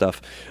use his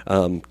stuff.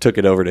 Took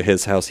it over to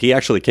his house. He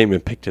actually came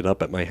and picked it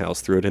up at my house,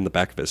 threw it in the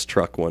back of his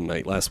truck one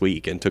night last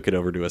week, and took it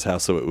over to his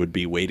house so it would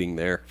be waiting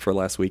there for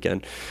last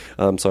weekend.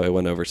 So I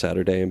went over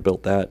Saturday and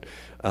built that.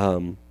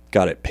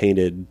 Got it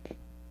painted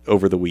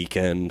over the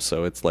weekend,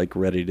 so it's like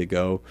ready to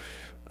go.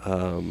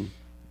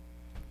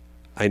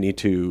 I need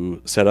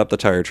to set up the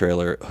tire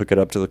trailer, hook it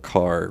up to the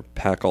car,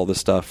 pack all the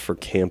stuff for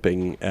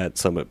camping at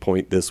Summit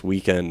Point this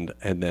weekend,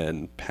 and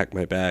then pack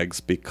my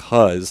bags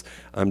because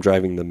I'm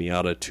driving the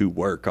Miata to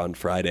work on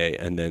Friday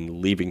and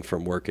then leaving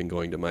from work and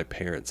going to my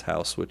parents'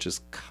 house, which is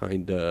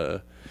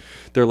they're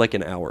like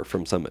an hour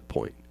from Summit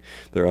Point.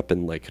 They're up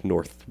in like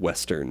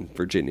northwestern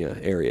Virginia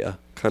area,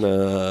 kind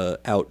of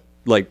out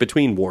like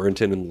between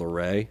Warrenton and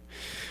Luray.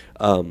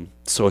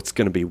 So it's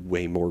going to be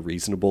way more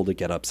reasonable to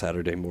get up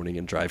Saturday morning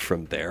and drive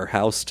from their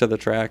house to the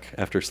track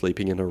after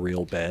sleeping in a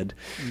real bed.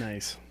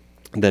 Nice.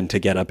 Than to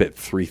get up at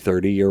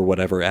 3:30 or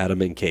whatever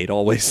Adam and Kate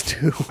always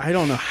do. I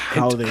don't know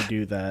how they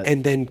do that.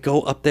 And then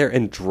go up there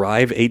and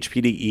drive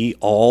HPDE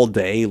all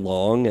day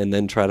long and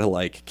then try to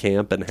like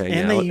camp and hang out.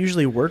 And they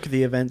usually work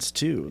the events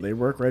too. They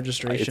work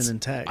registration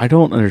and tech. I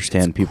don't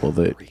understand people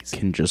that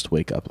can just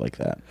wake up like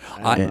that.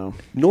 I don't know.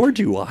 Nor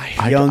do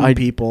I. Young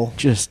people.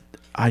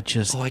 I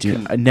just I do.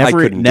 couldn't- I never,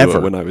 I couldn't never do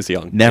it when I was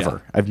young. Never.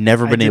 Yeah. I've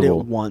never I been did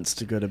able. it once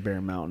to go to Bear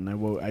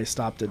Mountain. I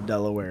stopped at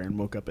Delaware and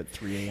woke up at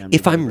 3 a.m.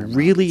 If to go to I'm Bear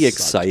really Mountain. It sucked.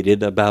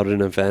 excited about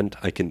an event,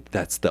 I can.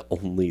 That's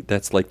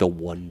like the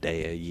one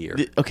day a year.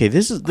 Okay,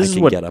 this is I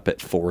can what get up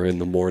at 4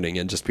 a.m.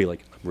 and just be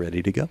like, I'm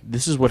ready to go.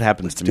 this is what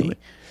happens to do me. it.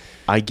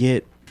 I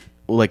get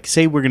like,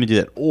 say we're going to do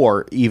that,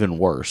 or even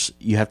worse,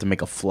 you have to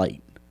make a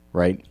flight,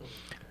 right?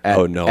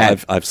 Oh no,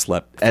 I've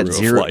slept through at a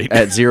zero flight.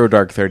 at 0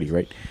 dark 30,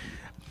 right?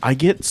 I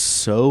get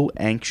so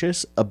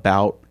anxious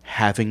about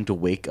having to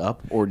wake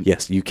up, or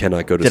Yes, you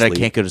cannot go to that sleep. I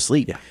can't go to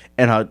sleep, Yeah.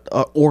 and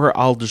or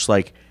I'll just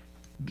like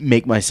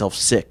make myself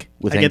sick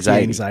with I get the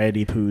anxiety.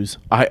 anxiety poos.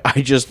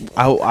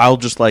 I'll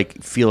just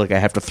like feel like I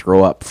have to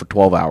throw up for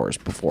 12 hours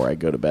before I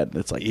go to bed. And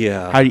it's like,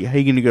 Yeah. how are you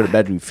going to go to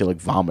bed when you feel like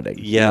vomiting?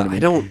 You Yeah, know what I mean?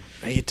 don't.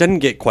 It doesn't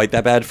get quite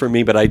that bad for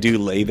me, but I do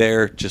lay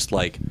there just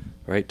like,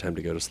 all right, time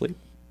to go to sleep.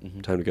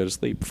 Time to go to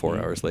sleep. 4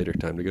 hours later,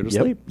 time to go to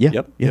Yep. sleep. Yeah.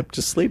 Yep. Yep.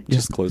 Just sleep. Yeah.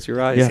 Just close your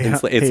eyes. Yeah.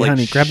 Hey, It's like,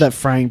 honey, grab that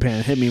frying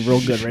pan. Hit me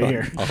real good right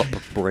here. up,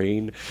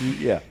 brain.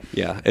 Yeah.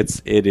 Yeah,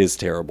 it is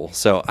terrible.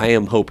 So I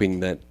am hoping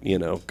that,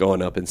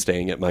 going up and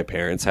staying at my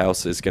parents'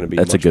 house is going to be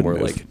That's a much good more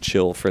move. like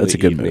chill for That's the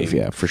a good evening. move.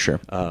 Yeah, for sure.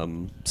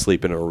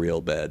 Sleep in a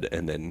real bed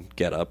and then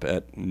get up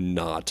at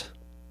not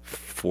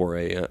 4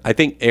 a.m. I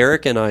think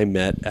Eric and I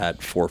met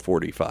at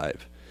 4:45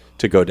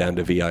 to go down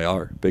to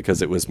VIR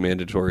because it was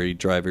mandatory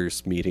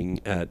drivers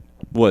meeting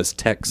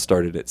tech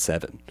started at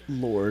 7.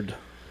 Lord.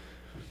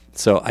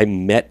 So I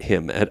met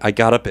him I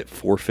got up at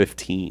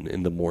 4:15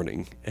 in the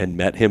morning and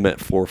met him at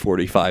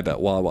 4:45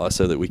 at Wawa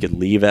so that we could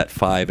leave at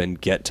 5 and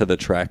get to the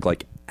track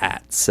like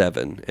at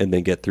 7 and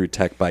then get through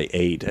tech by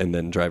 8 and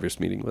then driver's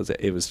meeting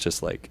it was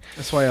just like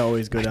That's why I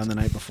always go down the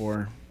night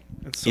before.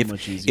 It's so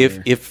much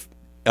easier. If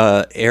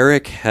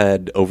Eric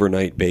had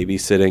overnight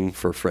babysitting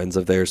for friends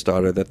of theirs'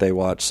 daughter that they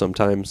watch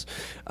sometimes,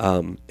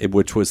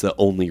 which was the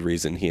only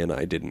reason he and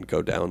I didn't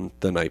go down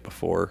the night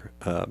before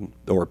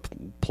or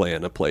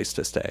plan a place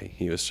to stay.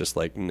 He was just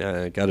like,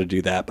 "Nah, I got to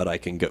do that, but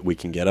we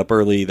can get up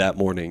early that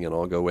morning, and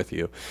I'll go with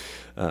you."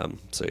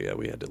 So yeah,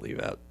 we had to leave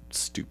out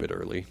stupid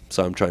early.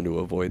 So I'm trying to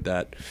avoid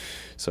that.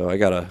 So I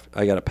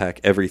gotta pack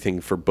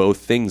everything for both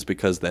things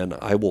because then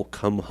I will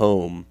come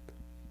home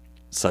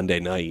Sunday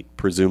night,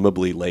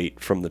 presumably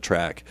late from the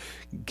track,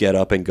 get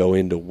up and go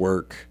into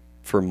work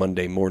for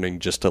Monday morning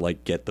just to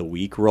like get the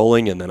week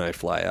rolling, and then I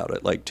fly out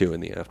at like 2 in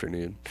the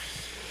afternoon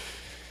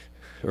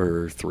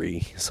or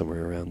 3,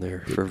 somewhere around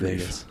there for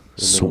Vegas.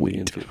 And then I'll be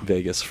in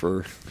Vegas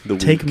for the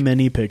Take week.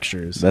 many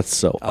pictures. That's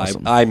so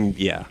awesome. I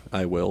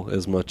will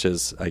as much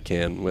as I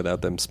can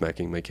without them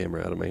smacking my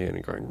camera out of my hand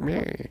and going,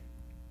 meh.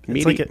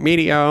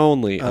 Media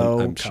only.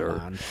 I'm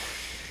sure. On.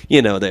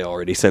 They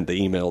already sent the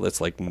email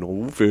that's like,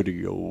 no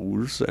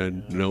videos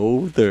and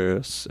no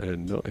this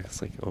and no.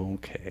 It's like,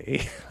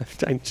 okay,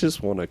 I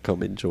just want to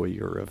come enjoy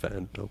your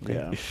event.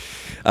 Okay.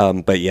 Yeah.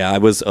 But yeah, I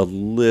was a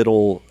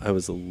little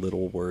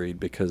worried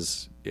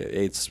because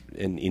it's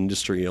an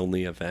industry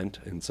only event.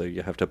 And so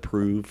you have to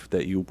prove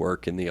that you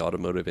work in the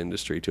automotive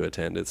industry to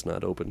attend. It's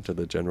not open to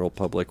the general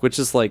public, which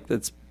is like,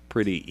 that's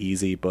pretty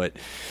easy, but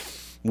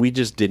we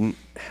just didn't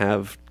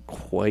have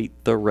quite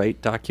the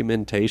right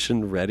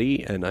documentation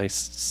ready, and I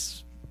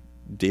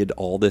did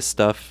all this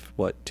stuff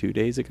 2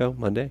 days ago,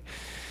 Monday.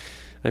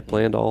 I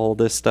planned all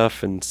this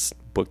stuff and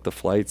booked the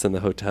flights and the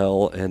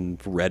hotel and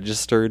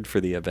registered for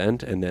the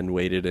event, and then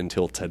waited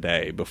until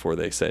today before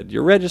they said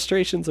your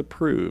registration's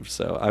approved.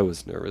 So I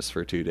was nervous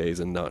for 2 days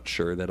and not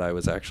sure that I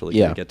was actually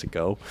going to get to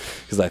go,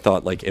 because I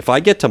thought, like, if I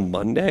get to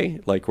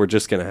Monday, like, we're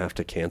just going to have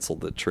to cancel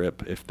the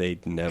trip if they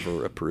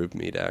never approve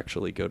me to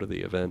actually go to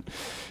the event.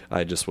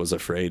 I just was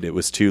afraid it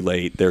was too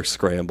late. They're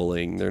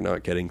scrambling. They're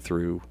not getting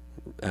through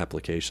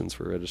applications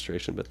for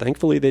registration, but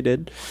thankfully they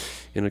did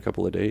in a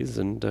couple of days,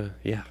 and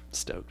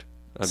stoked.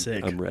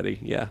 Sick. I'm ready.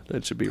 Yeah,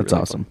 that should be That's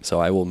really awesome. fun.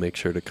 So I will make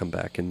sure to come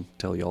back and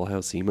tell y'all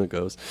how SEMA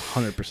goes.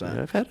 100%.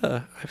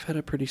 Yeah, I've had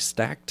a pretty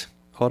stacked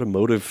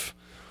automotive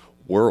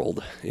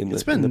world It's in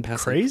the been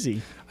past.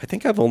 crazy. I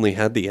think I've only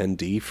had the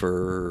ND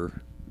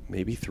for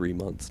maybe 3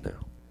 months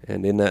now,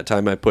 and in that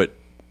time I put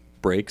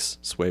brakes,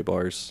 sway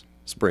bars,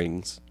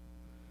 springs,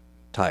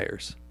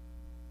 tires,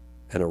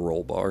 and a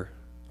roll bar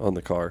on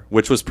the car,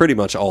 which was pretty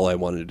much all I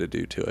wanted to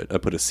do to it. I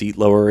put a seat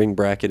lowering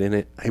bracket in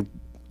it.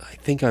 I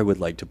think I would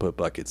like to put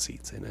bucket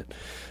seats in it.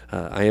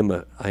 I am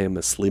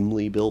a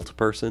slimly built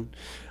person,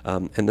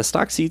 and the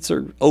stock seats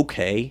are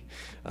okay,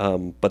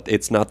 but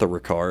it's not the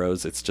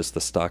Recaros. It's just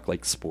the stock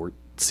like sport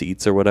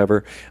seats or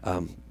whatever.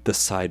 The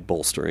side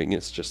bolstering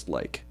is just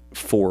like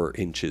 4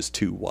 inches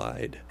too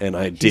wide, and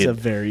He's a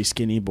very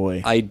skinny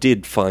boy. I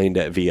did find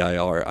at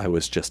VIR I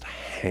was just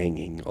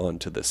hanging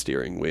onto the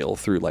steering wheel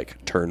through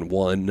like turn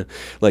 1,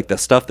 like the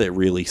stuff that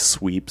really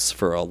sweeps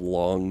for a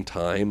long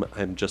time.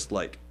 I'm just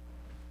like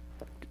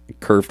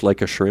curved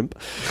like a shrimp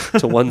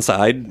to one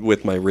side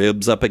with my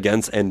ribs up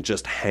against and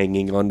just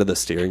hanging onto the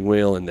steering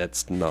wheel, and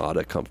that's not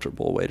a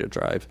comfortable way to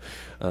drive.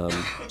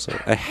 So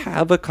I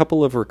have a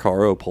couple of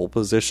Recaro pole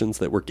positions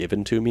that were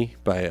given to me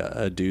by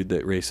a dude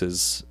that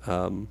races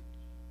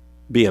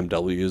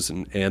BMWs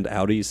and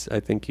Audis. I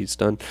think he's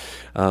done,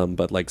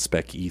 but like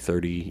spec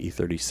E30,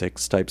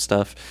 E36 type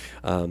stuff.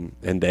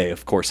 And they,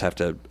 of course, have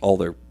to, all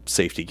their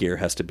safety gear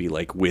has to be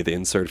like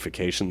within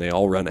certification. They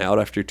all run out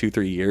after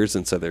 2-3 years,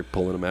 and so they're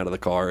pulling them out of the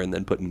car and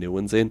then putting new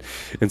ones in.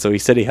 And so he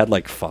said he had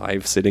like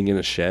 5 sitting in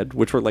a shed,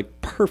 which were like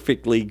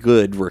perfectly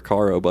good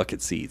Recaro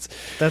bucket seats.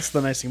 That's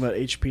the nice thing about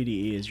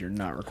HPDE is you're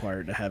not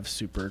required to have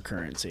super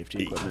current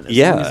safety equipment. As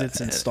Yeah. long as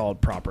it's installed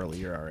properly,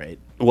 you're all right.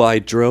 Well,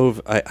 I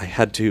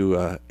had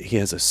to, he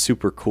has a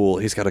super cool,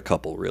 he's got a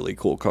couple really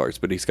cool cars,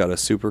 but he's got a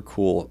super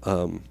cool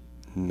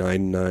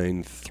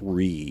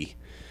 993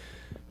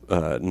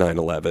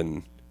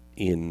 911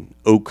 in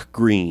oak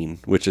green,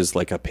 which is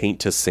like a paint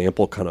to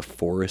sample kind of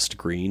forest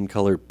green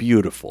color.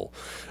 Beautiful.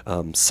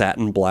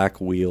 Satin black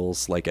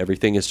wheels. Like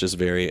everything is just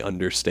very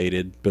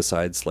understated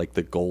besides like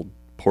the gold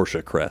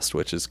Porsche crest,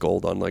 which is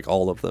gold on like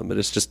all of them. But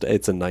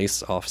it's a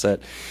nice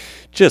offset,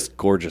 just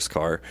gorgeous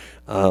car.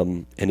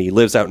 And he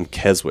lives out in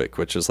Keswick,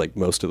 which is like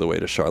most of the way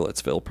to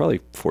Charlottesville, probably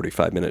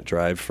 45-minute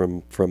drive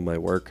from my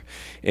work.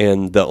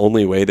 And the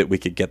only way that we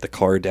could get the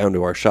car down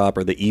to our shop,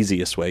 or the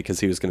easiest way,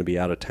 because he was going to be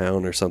out of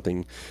town or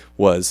something,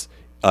 was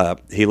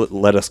he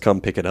let us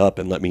come pick it up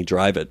and let me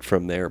drive it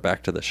from there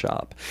back to the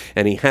shop.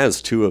 And he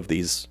has 2 of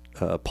these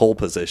pole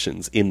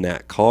positions in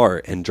that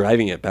car, and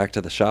driving it back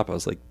to the shop, I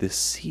was like, this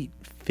seat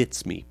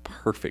fits me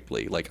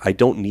perfectly. Like, I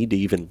don't need to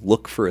even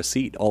look for a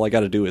seat. All I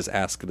got to do is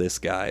ask this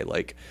guy,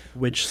 like,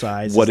 which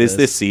size what is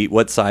this seat?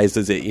 What size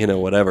is it?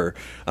 Whatever.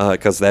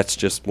 Because that's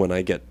just when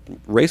I get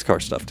race car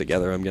stuff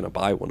together, I'm going to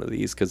buy one of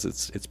these because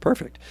it's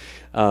perfect.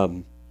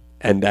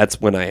 And that's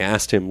when I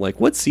asked him,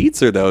 like, what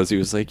seats are those? He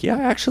was like, yeah,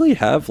 I actually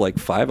have like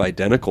 5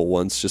 identical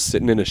ones just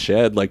sitting in a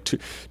shed. Like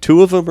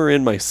two of them are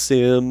in my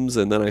Sims,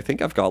 and then I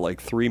think I've got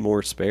like 3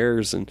 more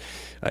spares, and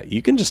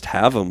you can just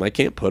have them. I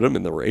can't put them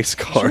in the race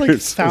cars. Like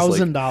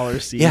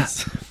 $1,000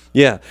 seats.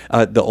 Yeah.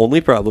 The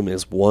only problem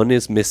is one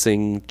is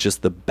missing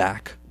just the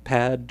back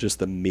pad, just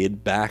the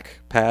mid back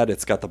pad.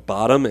 It's got the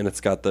bottom and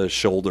it's got the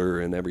shoulder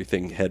and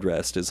everything.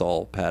 Headrest is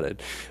all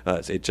padded.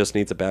 It just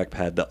needs a back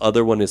pad. The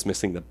other one is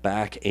missing the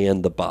back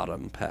and the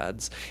bottom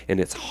pads, and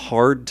it's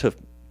hard to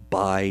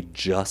buy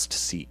just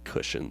seat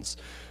cushions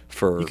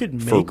for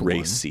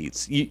race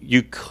seats.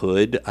 You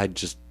could.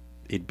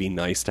 It'd be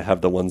nice to have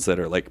the ones that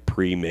are like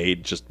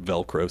pre-made, just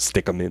Velcro,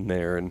 stick them in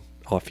there and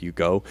off you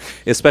go,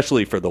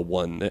 especially for the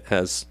one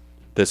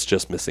that's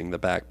just missing the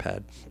back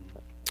pad.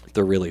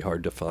 They're really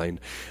hard to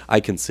find. I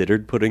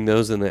considered putting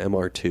those in the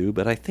MR2,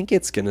 but I think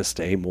it's going to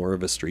stay more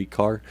of a street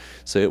car,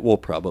 so it will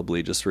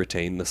probably just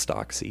retain the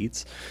stock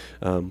seats,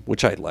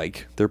 which I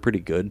like. They're pretty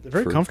good.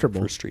 They're very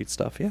comfortable for street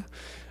stuff, yeah.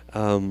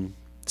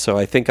 So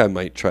I think I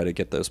might try to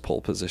get those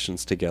pole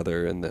positions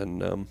together and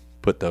then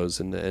put those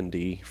in the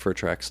ND for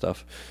track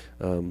stuff,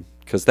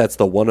 because that's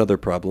the one other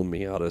problem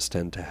Miatas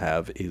tend to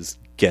have, is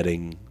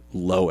getting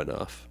low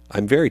enough.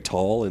 I'm very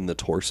tall in the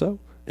torso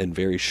and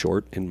very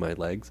short in my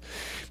legs.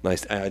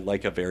 I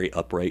like a very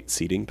upright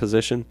seating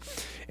position,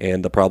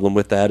 and the problem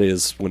with that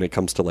is when it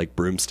comes to like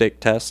broomstick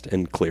test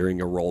and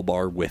clearing a roll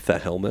bar with a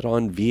helmet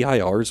on,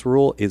 VIR's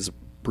rule is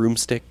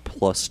broomstick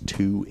plus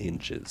 2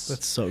 inches.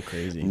 That's so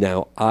crazy.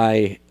 Now,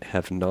 I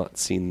have not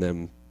seen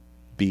them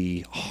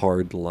be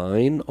hard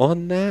line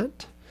on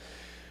that,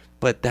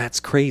 but that's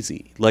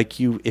crazy.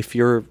 Like, if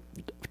you're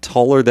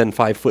taller than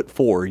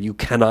 5'4", you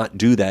cannot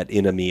do that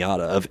in a Miata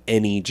of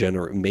any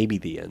maybe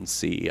the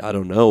NC, I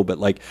don't know, but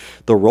like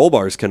the roll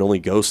bars can only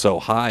go so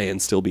high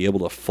and still be able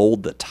to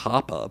fold the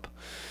top up,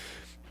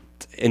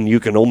 and you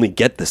can only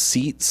get the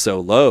seat so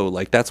low.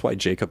 Like, that's why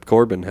Jacob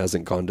Corbin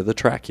hasn't gone to the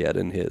track yet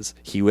in his.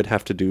 He would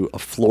have to do a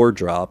floor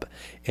drop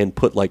and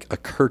put like a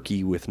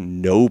Kirky with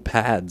no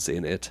pads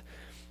in it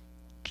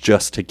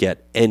just to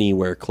get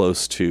anywhere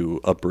close to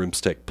a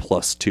broomstick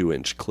plus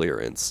 2-inch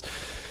clearance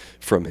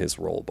from his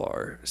roll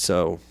bar.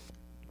 So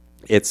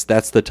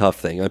that's the tough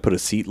thing. I put a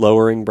seat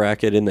lowering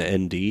bracket in the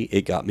ND.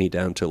 It got me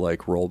down to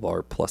like roll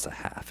bar plus a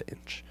 1/2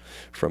 inch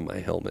from my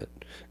helmet.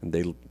 And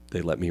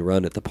they let me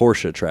run at the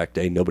Porsche track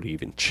day. Nobody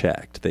even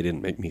checked. They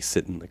didn't make me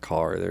sit in the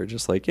car. They were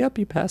just like, yep,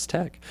 you passed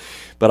tech.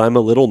 But I'm a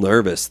little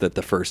nervous that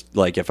the first,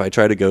 like, if I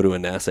try to go to a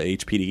NASA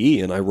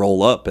HPDE and I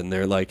roll up and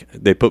they're like,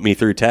 they put me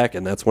through tech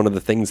and that's one of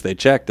the things they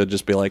check, they'll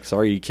just be like,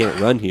 sorry, you can't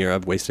run here.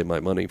 I've wasted my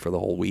money for the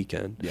whole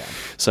weekend. Yeah.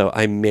 So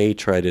I may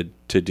try to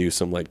do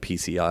some like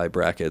PCI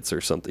brackets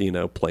or something,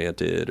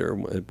 planted, or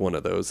one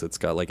of those that's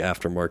got like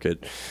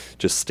aftermarket,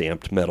 just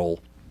stamped metal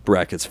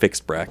brackets,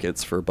 fixed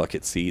brackets for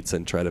bucket seats,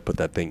 and try to put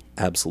that thing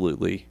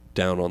absolutely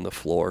down on the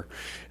floor,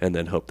 and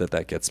then hope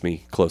that gets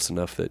me close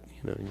enough that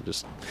you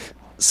just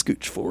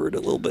scooch forward a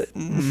little bit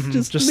and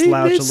just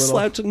slouch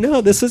a little. No,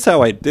 this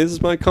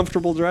is my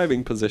comfortable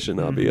driving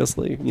position.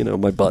 Obviously,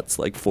 my butt's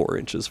like 4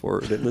 inches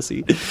forward in the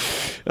seat.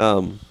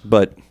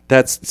 But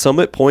that's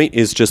Summit Point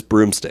is just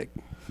broomstick.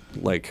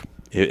 Like,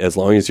 as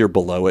long as you're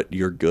below it,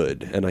 you're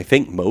good. And I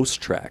think most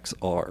tracks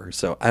are.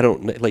 So I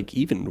don't, like,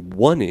 even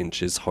 1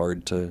 inch is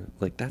hard to,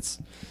 like,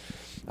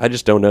 I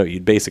just don't know.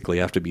 You'd basically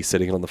have to be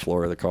sitting on the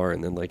floor of the car,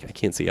 and then, like, I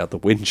can't see out the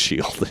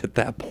windshield at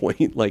that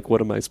point. Like,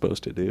 what am I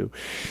supposed to do?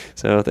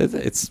 So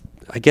it's,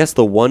 I guess,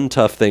 the one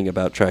tough thing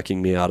about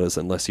tracking Miatas,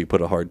 unless you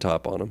put a hard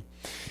top on them.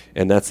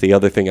 And that's the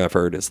other thing I've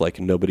heard, is like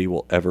nobody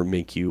will ever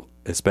make you,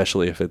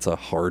 especially if it's a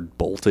hard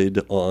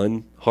bolted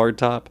on hard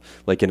top,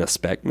 like in a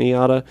spec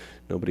Miata,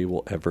 nobody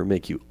will ever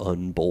make you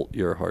unbolt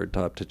your hard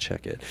top to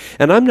check it.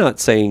 And I'm not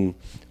saying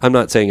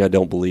I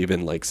don't believe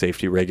in like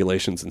safety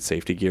regulations and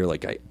safety gear.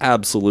 Like, I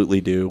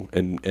absolutely do.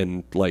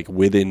 And like,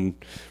 within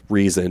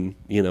reason,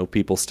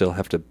 people still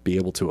have to be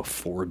able to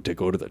afford to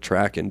go to the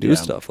track and do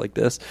stuff like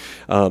this.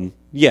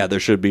 Yeah, there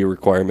should be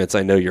requirements.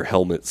 I know your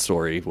helmet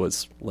story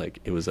was like,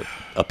 it was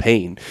a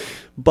pain,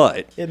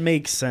 but it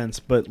makes sense.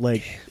 But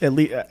like, at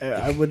least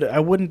I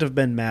wouldn't have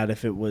been mad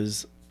if it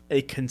was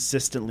a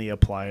consistently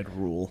applied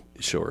rule.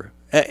 Sure.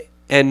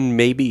 And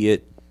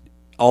maybe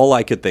all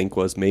I could think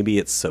was maybe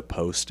it's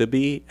supposed to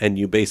be, and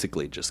you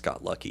basically just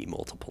got lucky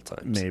multiple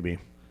times. Maybe.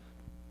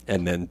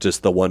 And then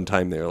just the one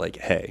time they're like,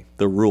 hey,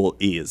 the rule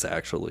is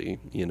actually,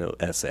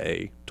 SA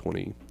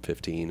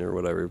 2015 or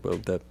whatever,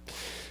 but that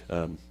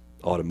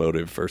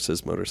automotive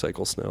versus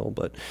motorcycle Snell.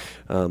 But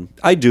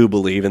I do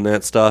believe in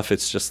that stuff.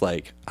 It's just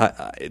like,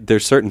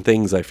 there's certain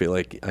things I feel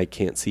like I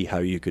can't see how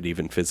you could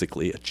even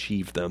physically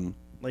achieve them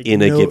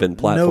in a given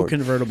platform. No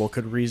convertible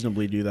could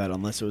reasonably do that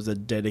unless it was a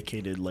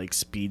dedicated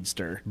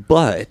speedster.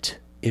 But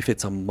if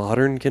it's a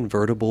modern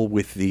convertible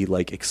with the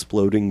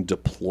exploding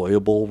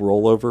deployable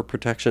rollover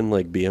protection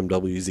like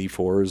BMW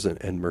Z4s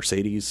and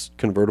Mercedes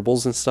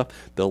convertibles and stuff,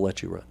 they'll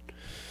let you run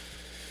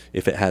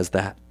if it has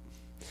that.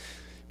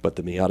 But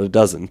the Miata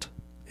doesn't,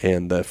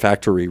 and the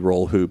factory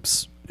roll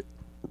hoops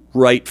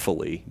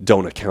rightfully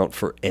don't account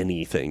for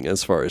anything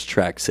as far as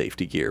track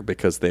safety gear,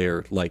 because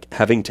they're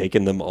having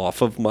taken them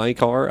off of my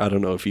car. I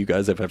don't know if you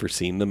guys have ever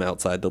seen them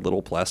outside the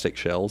little plastic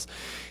shells.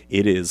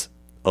 It is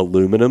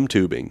aluminum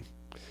tubing,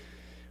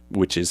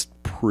 which is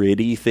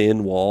pretty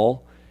thin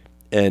wall,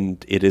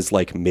 and it is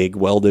MIG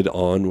welded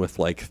on with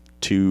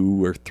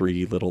 2 or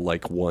 3 little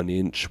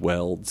 1-inch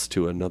welds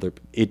to another.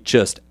 It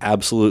just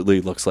absolutely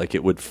looks like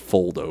it would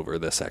fold over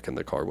the second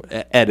the car went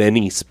at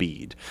any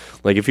speed.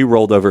 If you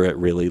rolled over at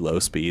really low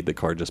speed, the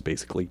car just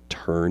basically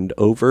turned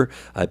over.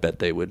 I bet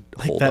they would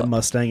hold that up.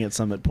 Mustang at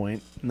Summit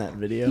Point in that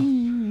video.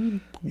 He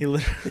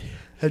literally,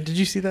 did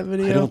you see that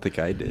video? I don't think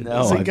I did. No.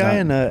 There's a I've guy not.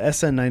 in a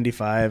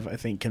SN95, I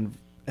think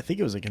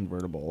it was a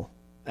convertible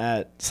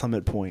at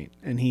Summit Point,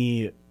 and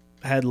he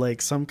had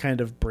some kind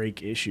of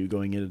brake issue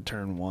going into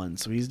turn 1.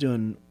 So he's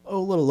doing a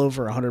little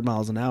over 100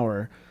 miles an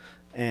hour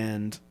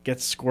and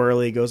gets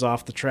squirrely, goes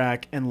off the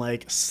track, and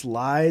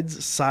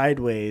slides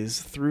sideways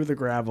through the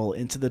gravel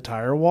into the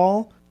tire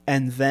wall.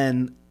 And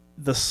then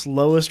the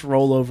slowest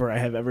rollover I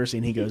have ever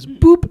seen, he goes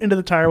boop into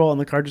the tire wall,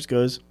 and the car just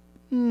goes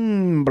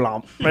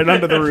blomp right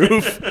under the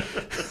roof.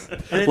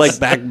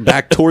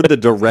 back toward the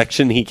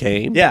direction he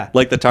came. Yeah.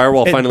 The tire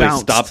wall It finally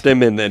bounced. stopped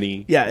him, and then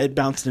he... Yeah, it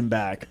bounced him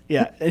back.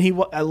 Yeah, and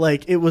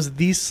it was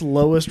the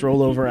slowest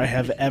rollover I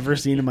have ever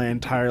seen in my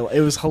entire life.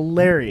 It was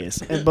hilarious.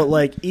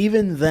 But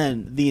even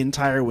then, the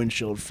entire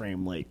windshield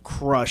frame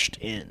crushed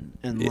in,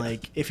 and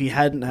if he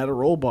hadn't had a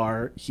roll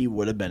bar, he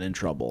would have been in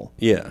trouble.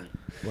 Yeah.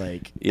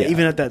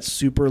 Even at that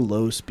super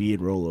low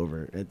speed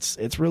rollover,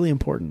 it's really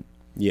important.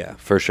 Yeah,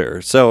 for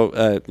sure.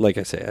 So, like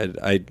I say,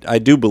 I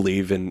do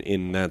believe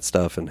in that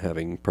stuff and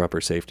having proper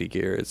safety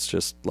gear. It's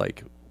just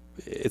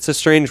it's a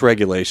strange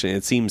regulation,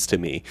 it seems to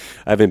me.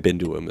 I haven't been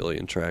to a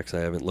million tracks.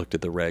 I haven't looked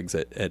at the regs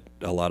at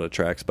a lot of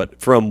tracks.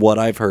 But from what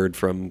I've heard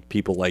from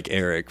people like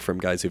Eric, from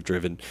guys who've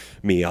driven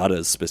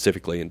Miatas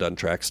specifically and done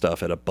track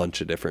stuff at a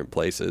bunch of different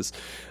places,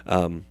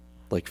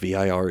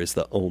 VIR is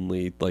the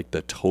only,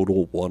 the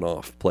total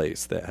one-off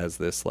place that has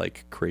this,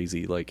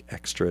 crazy,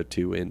 extra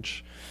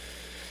 2-inch...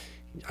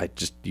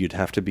 you'd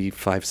have to be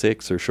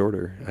 5'6" or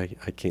shorter.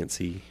 I can't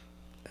see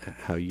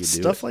how you do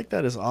Stuff it. like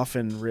that is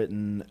often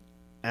written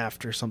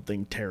after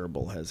something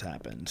terrible has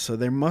happened. So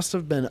there must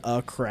have been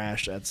a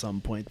crash at some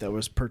point that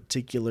was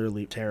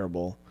particularly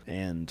terrible,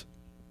 and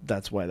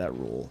that's why that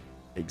rule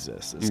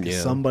exists. It's 'cause Yeah.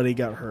 somebody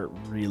got hurt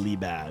really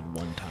bad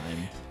one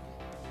time.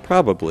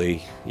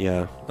 Probably,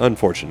 yeah.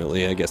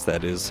 Unfortunately, I guess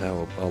that is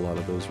how a lot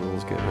of those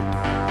rules get written.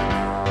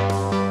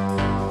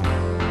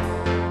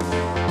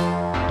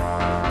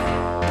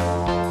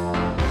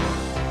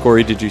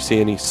 Corey, did you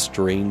see any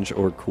strange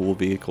or cool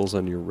vehicles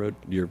on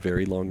your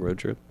very long road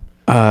trip?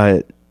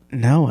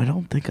 No, I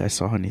don't think I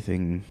saw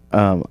anything.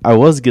 I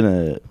was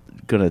gonna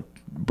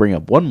bring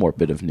up one more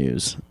bit of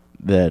news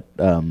that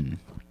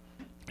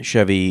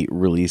Chevy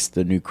released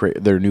their new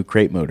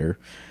crate motor,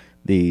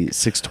 the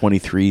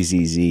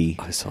 623ZZ.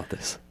 I saw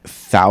this.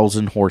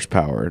 1,000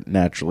 horsepower,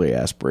 naturally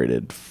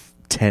aspirated,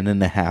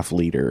 10.5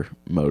 liter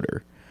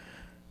motor.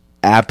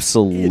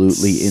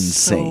 Absolutely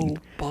insane.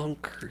 So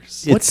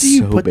bonkers. What It's do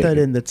you so put big. that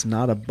in that's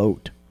not a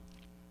boat?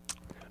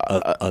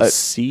 A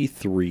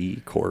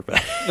C3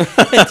 Corvette.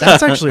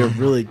 That's actually a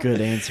really good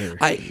answer.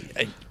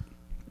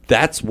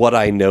 That's what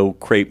I know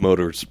crate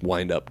motors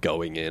wind up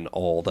going in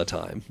all the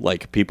time.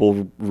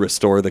 People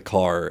restore the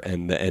car,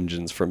 and the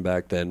engines from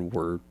back then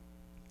were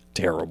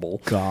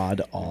terrible.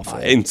 God awful.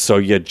 And so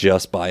you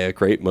just buy a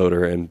crate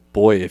motor, and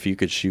boy, if you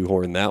could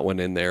shoehorn that one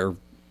in there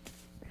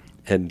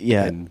and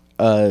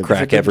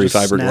crack could every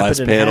just snap fiberglass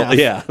it in panel. half.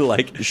 Yeah,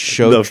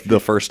 Show- the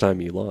first time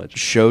you launch.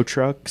 Show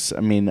trucks. I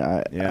mean,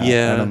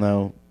 Yeah. I don't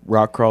know.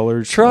 Rock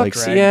crawlers.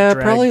 Trucks, drag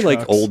probably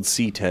trucks. old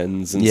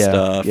C10s and Yeah,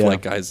 stuff. yeah.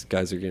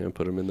 Guys are gonna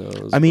put them in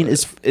those. I mean,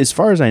 but- as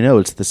far as I know,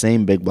 it's the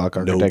same big block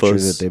architecture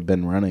Novas. that they've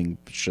been running.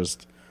 It's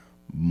just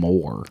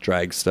more.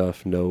 drag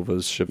stuff,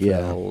 Novas,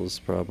 Chevelles,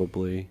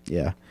 probably.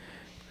 Yeah.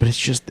 But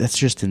that's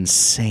just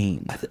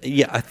insane.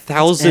 Yeah,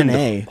 1,000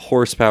 NA.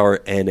 horsepower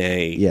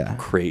NA Yeah.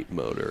 crate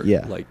motor.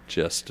 Yeah.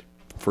 Just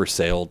for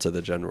sale to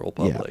the general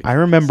Yeah. public. I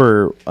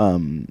remember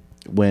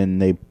when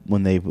they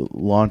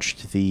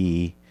launched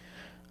the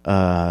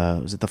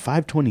was it the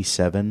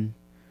 527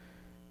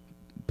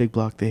 big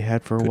block they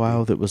had for a Could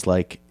while be. that was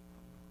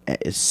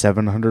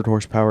 700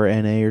 horsepower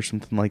NA or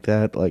something like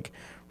that,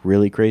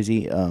 really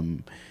crazy.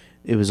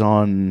 It was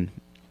on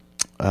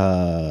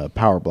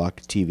Power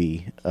Block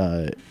TV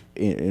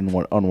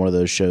on one of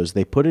those shows.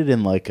 They put it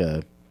in like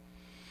a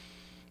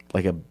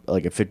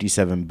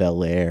 57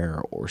 Bel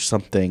Air or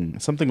something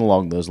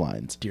along those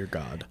lines. Dear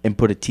God. And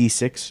put a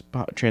T6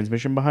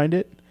 transmission behind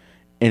it,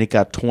 and it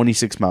got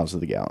 26 miles to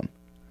the gallon.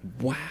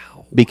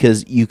 Wow.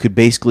 Because you could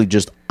basically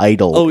just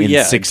idle in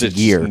it sixth just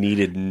gear.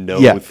 needed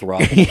no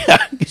throttle.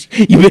 Yeah,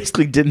 you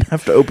basically didn't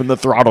have to open the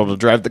throttle to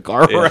drive the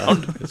car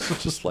around.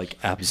 It's just like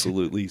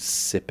absolutely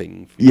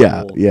sipping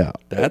fuel. Yeah.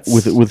 That's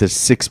with a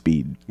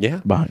 6-speed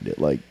behind it,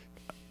 like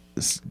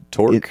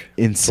torque.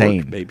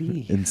 Insane, torque,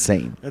 baby.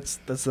 Insane. That's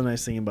the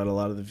nice thing about a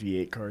lot of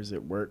the V8 cars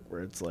at work,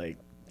 where it's like,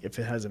 if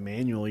it has a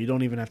manual, you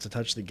don't even have to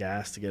touch the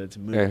gas to get it to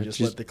move. You just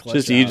let the clutch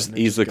out.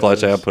 Ease the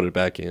clutch out, put it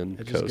back in.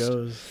 It coast. just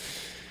goes.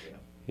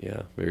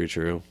 Yeah, very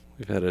true.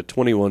 We've had a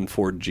 21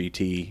 Ford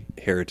GT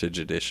Heritage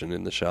Edition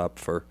in the shop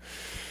for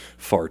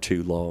far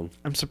too long.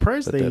 I'm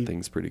surprised But that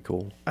thing's pretty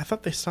cool. I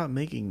thought they stopped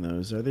making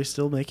those. Are they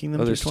still making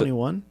them they're through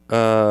 21?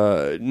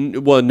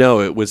 Well, no,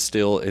 it's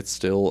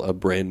still a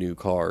brand new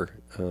car.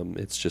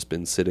 It's just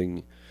been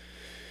sitting.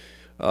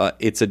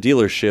 It's a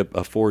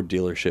Ford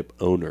dealership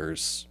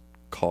owner's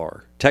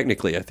car.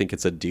 Technically, I think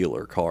it's a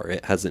dealer car.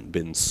 It hasn't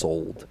been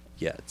sold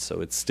yet,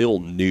 so it's still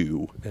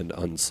new and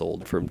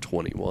unsold from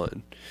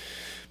 21.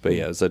 But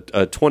yeah, it's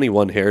a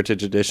 21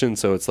 Heritage Edition,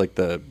 so it's like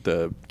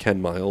the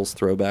Ken Miles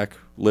throwback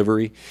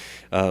livery.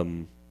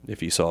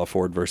 If you saw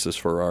Ford versus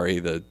Ferrari,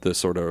 the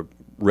sort of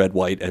red,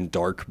 white, and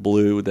dark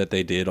blue that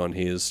they did on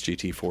his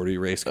GT40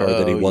 race car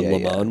that he won Le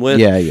Mans with.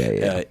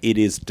 Yeah. It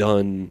is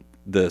done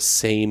the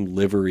same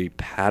livery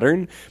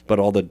pattern, but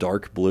all the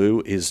dark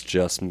blue is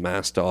just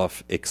masked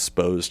off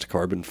exposed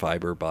carbon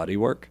fiber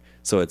bodywork.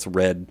 So it's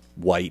red,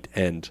 white,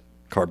 and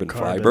carbon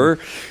fiber,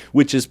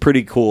 which is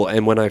pretty cool.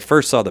 And when I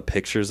first saw the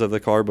pictures of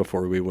the car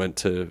before we went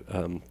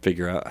to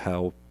figure out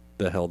how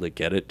the hell to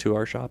get it to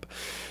our shop,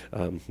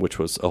 which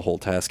was a whole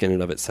task in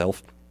and of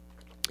itself,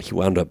 he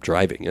wound up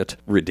driving it.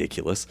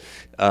 Ridiculous.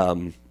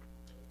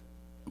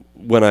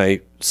 When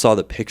I saw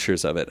the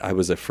pictures of it, I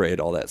was afraid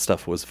all that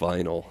stuff was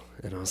vinyl.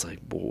 And I was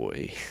like,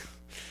 boy,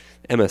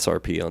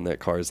 MSRP on that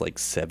car is like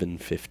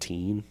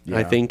 $715,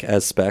 I think,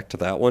 as spec to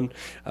that one.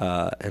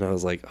 And I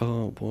was like,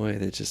 oh boy,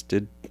 they just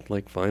did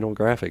like vinyl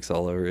graphics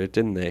all over it,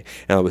 didn't they?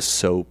 And I was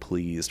so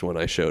pleased when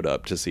I showed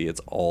up to see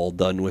it's all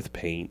done with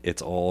paint.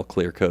 It's all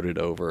clear coated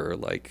over.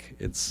 Like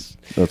that's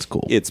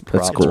cool. It's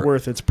proper. It's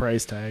worth its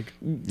price tag.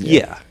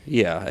 Yeah,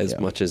 as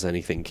much as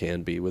anything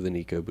can be with an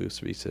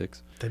EcoBoost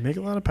V6. They make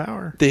a lot of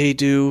power. They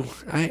do.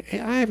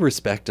 I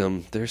respect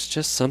them. There's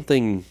just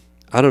something,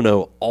 I don't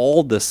know,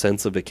 all the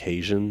sense of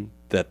occasion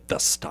that the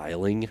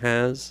styling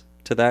has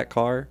to that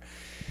car.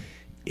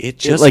 It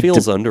just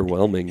feels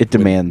underwhelming. It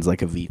demands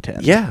like a V10.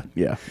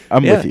 Yeah.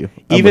 I'm with you.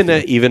 Even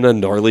a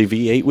gnarly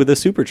V8 with a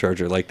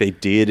supercharger like they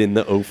did in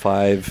the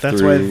 05 That's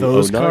through why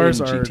those 09 cars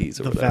are,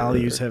 GTs or the whatever.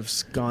 values have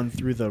gone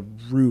through the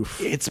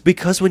roof. It's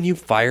because when you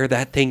fire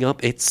that thing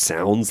up, it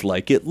sounds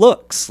like it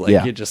looks.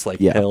 Like you're just like,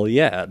 hell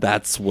yeah,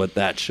 that's what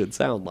that should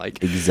sound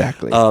like.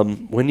 Exactly.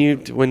 When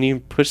you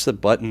push the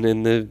button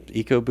and the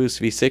EcoBoost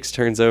V6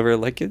 turns over,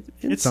 like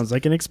it sounds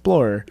like an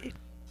Explorer.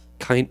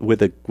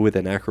 With an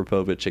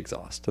Akrapovic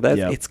exhaust.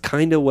 It's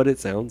kind of what it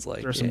sounds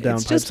like. There's some it's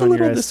downpipes just a on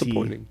little your ST.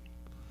 disappointing.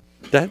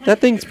 That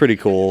thing's pretty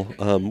cool.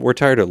 We're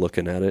tired of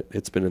looking at it.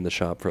 It's been in the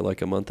shop for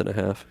like a month and a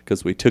half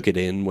because we took it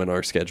in when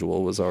our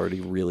schedule was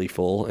already really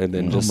full, and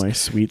then my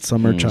sweet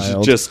summer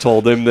child. just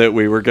told him that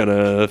we were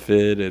gonna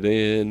fit it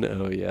in.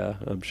 Oh yeah,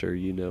 I'm sure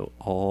you know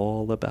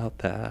all about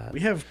that. We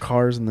have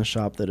cars in the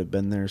shop that have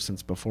been there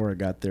since before I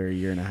got there a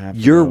year and a half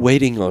You're ago.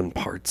 waiting on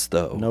parts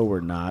though. No,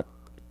 we're not.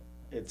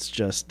 It's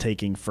just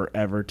taking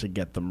forever to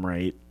get them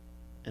right,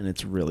 and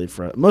it's really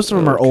most of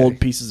them are old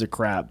pieces of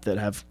crap that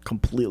have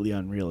completely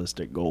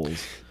unrealistic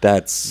goals.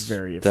 That's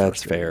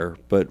frustrating. fair,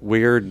 but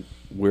we're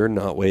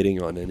not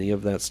waiting on any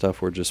of that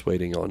stuff. We're just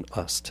waiting on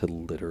us to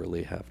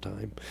literally have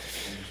time,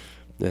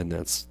 and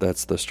that's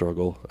the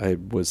struggle. I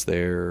was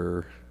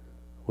there.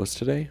 Was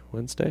today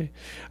Wednesday?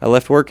 I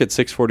left work at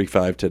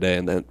 6:45 today,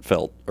 and that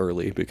felt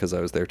early because I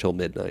was there till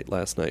midnight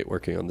last night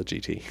working on the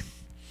GT.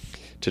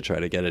 To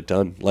try to get it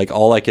done. Like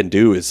all we can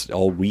do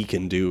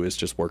is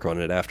just work on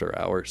it after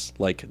hours.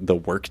 Like the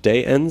work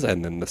day ends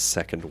and then the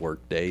second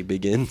work day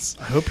begins.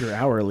 I hope you're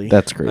hourly.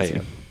 That's crazy. I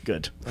am.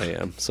 Good. I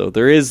am. So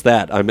there is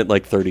that. I'm at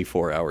like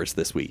 34 hours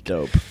this week.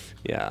 Dope.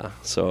 Yeah.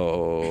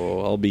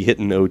 So I'll be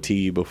hitting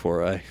OT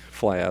before I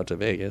fly out to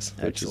Vegas.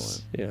 Which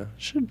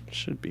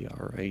should be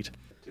all right.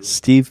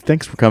 Steve,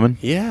 thanks for coming.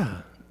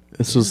 Yeah.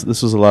 This was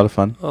a lot of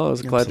fun. Oh, I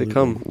was glad to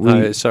come.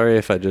 We- Sorry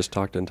if I just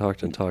talked and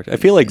talked and talked. I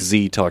feel like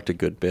Z talked a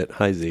good bit.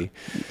 Hi, Z.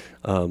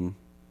 No,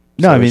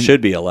 I I mean, it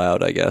should be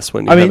allowed, I guess,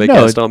 when you have a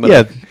guest on. But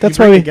yeah, that's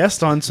you why bring we. a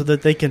guest on so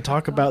that they can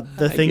talk about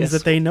the things guess.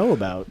 that they know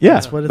about. Yeah,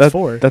 that's what it's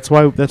for. That's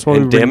why we and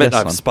bring damn it, guests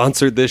I've on.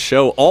 sponsored this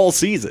show all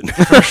season.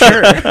 For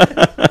sure.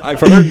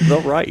 I've earned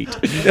the right.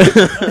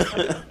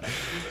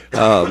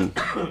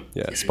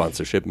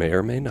 Sponsorship may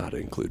or may not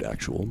include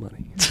actual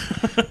money.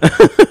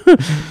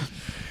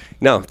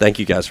 No, thank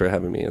you guys for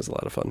having me. It was a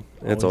lot of fun.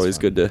 It's always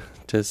fun. good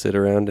to sit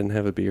around and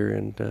have a beer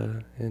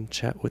and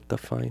chat with the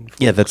fine folks.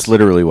 Yeah, that's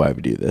literally why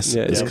we do this.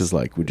 Yeah, Is yeah. because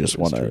like we just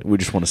want true.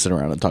 to sit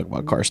around and talk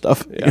about car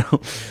stuff. you Yeah.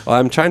 know? Well,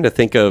 I'm trying to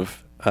think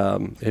of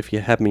if you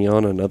had me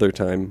on another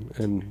time,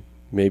 and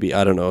maybe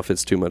I don't know if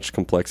it's too much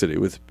complexity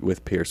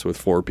with Pierce with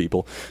 4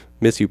 people.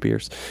 Miss you,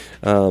 Pierce.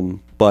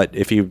 But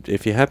if you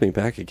have me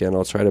back again,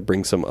 I'll try to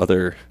bring some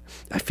other.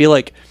 I feel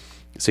like.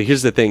 So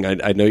here's the thing.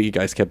 I know you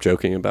guys kept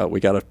joking about we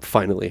got to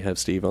finally have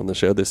Steve on the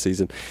show this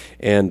season,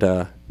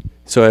 and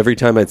so every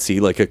time I'd see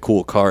like a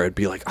cool car, I'd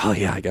be like, oh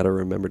yeah, I got to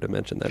remember to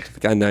mention that to the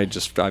guy, and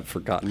I've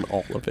forgotten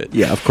all of it.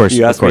 Yeah, of course.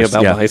 You asked me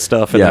about yeah. my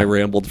stuff, and Yeah. I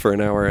rambled for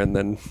an hour, and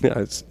then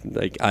I was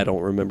like, I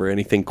don't remember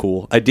anything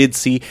cool. I did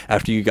see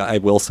after you guys. I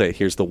will say,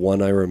 here's the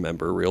one I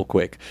remember real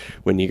quick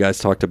when you guys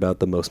talked about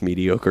the most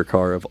mediocre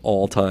car of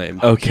all time.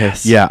 Okay.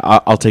 Yes. Yeah,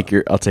 I'll take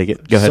it. Go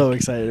ahead. So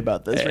excited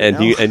about this right and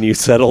now. you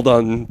settled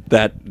on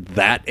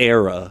that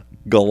era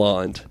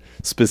Galant,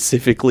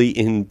 specifically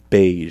in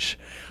beige.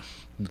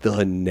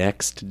 The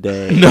next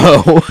day,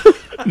 no.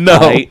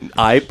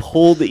 I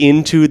pulled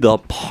into the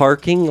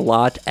parking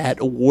lot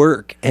at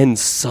work, and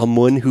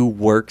someone who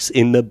works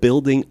in the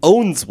building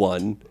owns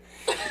one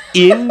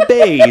in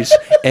beige,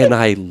 and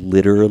I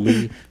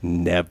literally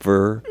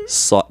never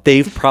saw.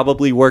 They've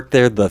probably worked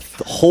there the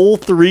whole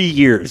 3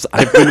 years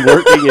I've been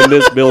working in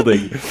this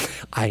building.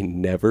 I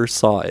never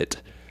saw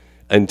it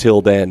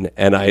until then,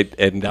 and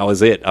that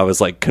was it. I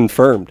was like,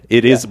 confirmed.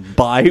 It is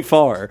by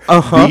far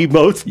the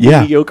most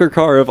mediocre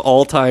car of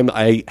all time.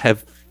 I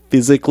have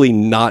physically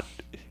not.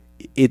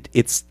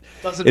 It's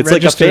Doesn't like a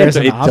register as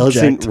phantom. an It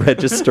doesn't object.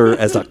 register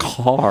as a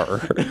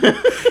car.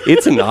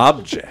 It's an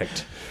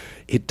object.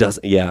 It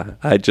doesn't. Yeah,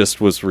 I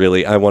just was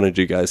really. I wanted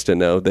you guys to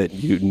know that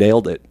you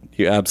nailed it.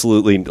 You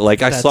absolutely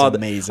like. I That's saw.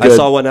 amazing. I Good.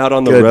 saw one out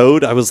on the Good.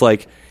 road. I was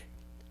like,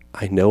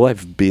 I know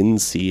I've been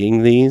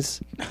seeing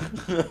these,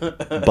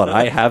 but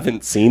I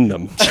haven't seen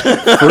them.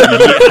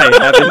 I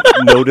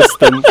haven't noticed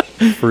them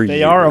for years.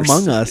 They are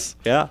among us.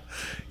 Yeah,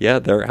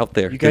 they're out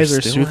there. You guys They're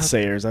are still out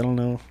soothsayers. I don't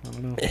know.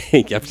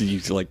 After you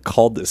like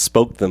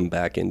spoke them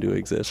back into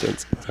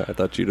existence. So I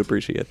thought you'd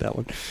appreciate that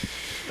one.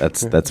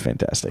 That's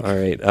fantastic. All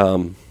right,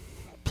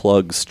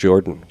 plugs,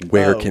 Jordan.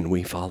 Where Oh. can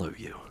we follow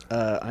you?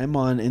 I'm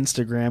on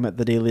Instagram at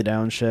The Daily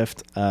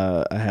Downshift.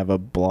 I have a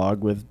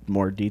blog with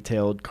more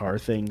detailed car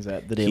things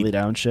at The Daily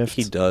Downshift.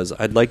 He does.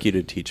 I'd like you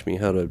to teach me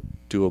how to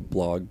do a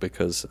blog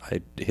because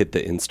I hit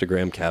the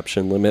Instagram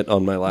caption limit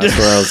on my last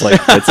one. I was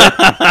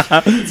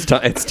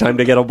like, it's time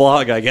to get a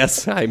blog, I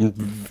guess. I'm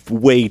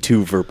way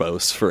too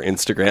verbose for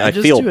Instagram. I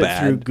just feel do it bad.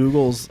 through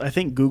Google's. I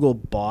think Google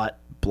bought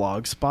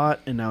Blogspot,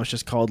 and now it's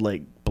just called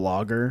like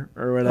Blogger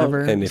or whatever.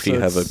 And if So you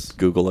have a it's-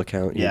 Google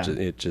account, Yeah.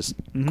 it just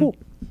cool.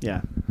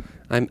 Yeah,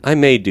 I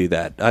may do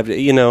that. I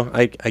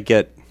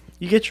get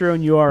you get your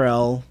own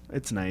URL.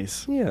 It's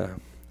nice.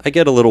 I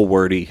get a little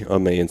wordy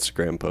on my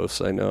Instagram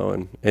posts, I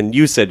know, and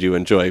you said you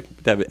enjoy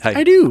that.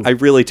 I do. I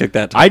really took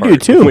that to I do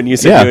heart too. when you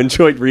said Yeah. you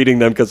enjoyed reading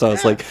them because I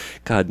was like,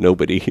 God,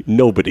 nobody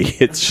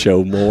hits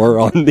show more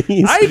on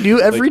these. I do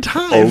every Like,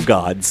 time. Oh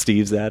God,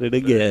 Steve's at it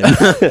again.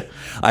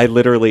 I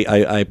literally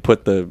I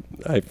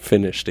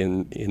finished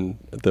in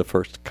the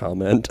first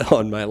comment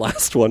on my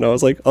last one. I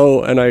was like,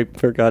 oh, and I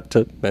forgot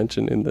to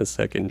mention in the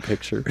second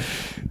picture.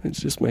 It's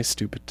just my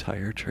stupid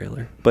tire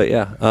trailer. But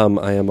yeah,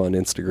 I am on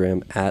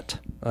Instagram at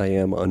I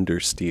am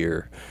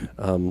understeer.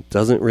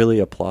 Doesn't really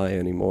apply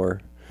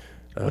anymore.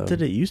 What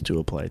did it used to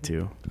apply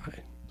to?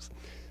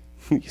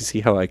 You see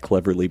how I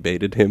cleverly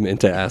baited him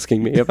into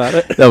asking me about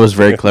it? That was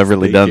very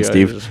cleverly Thank done, you. I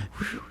Steve. just,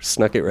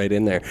 snuck it right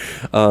in there.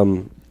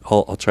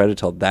 I'll try to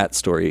tell that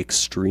story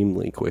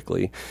extremely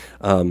quickly.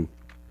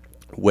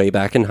 Way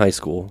back in high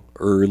school,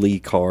 early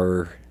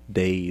car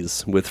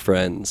days with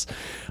friends,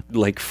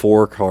 like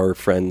 4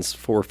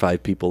 or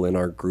 5 people in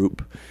our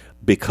group,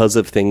 because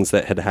of things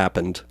that had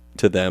happened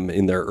to them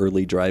in their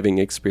early driving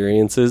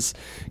experiences,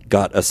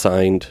 got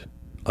assigned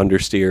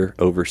understeer,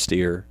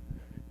 oversteer,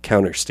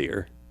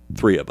 countersteer.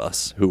 3 of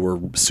us who were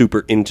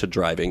super into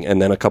driving, and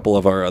then a couple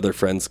of our other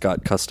friends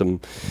got custom.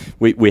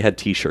 We had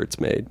T-shirts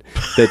made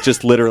that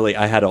just literally.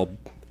 I had a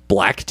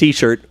black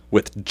T-shirt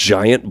with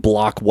giant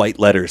block white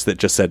letters that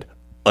just said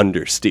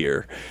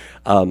understeer,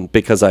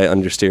 because I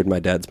understeered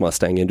my dad's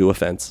Mustang into a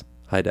fence.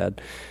 Hi,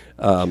 Dad.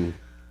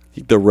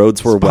 The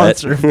roads were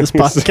Sponsor of wet. this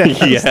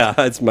podcast. Yeah,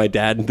 it's my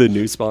dad, the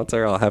new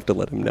sponsor. I'll have to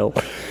let him know.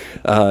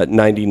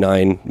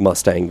 99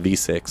 Mustang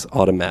V6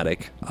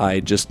 automatic.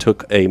 I just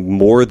took a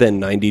more than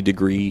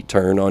 90-degree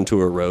turn onto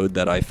a road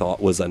that I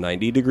thought was a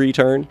 90-degree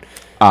turn.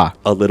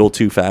 A little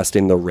too fast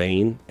in the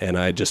rain, and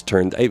I just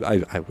turned.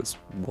 I was,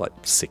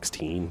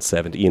 16,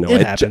 17. You know,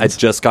 It I'd happens.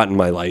 just gotten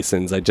my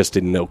license. I just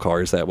didn't know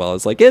cars that well. I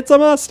was like, it's a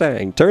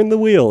Mustang. Turn the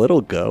wheel.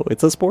 It'll go.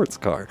 It's a sports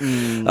car.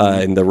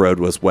 And the road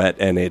was wet,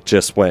 and it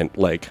just went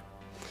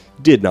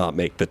did not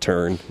make the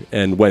turn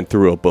and went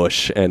through a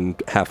bush and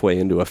halfway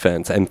into a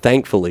fence. And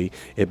thankfully,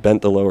 it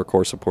bent the lower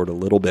core support a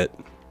little bit,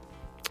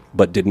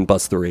 but didn't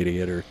bust the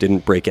radiator,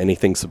 didn't break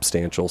anything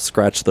substantial,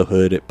 scratched the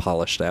hood, it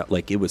polished out.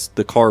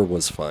 The car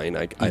was fine.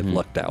 I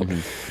lucked out.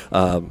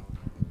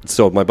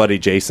 so my buddy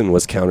Jason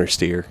was counter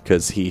steer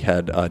because he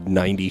had a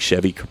 90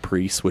 Chevy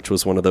Caprice, which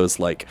was one of those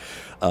like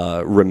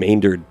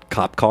remaindered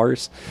cop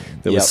cars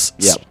that was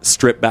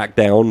stripped back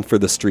down for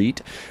the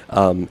street.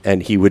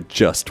 And he would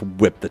just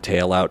whip the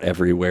tail out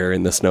everywhere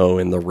in the snow,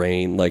 in the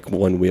rain, like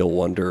one wheel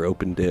wonder,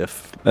 open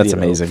diff. That's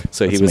amazing.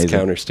 So That's he was amazing.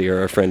 counter steer.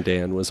 Our friend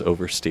Dan was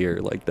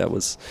oversteer. Like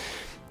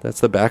that's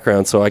the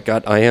background. So I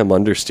am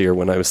understeer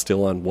when I was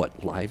still on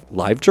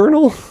Live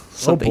Journal,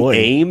 something boy.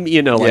 AIM,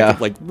 Yeah.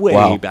 like way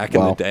Wow. back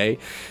in Wow. the day.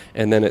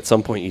 And then at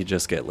some point you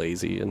just get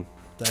lazy, and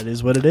That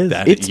is what it is.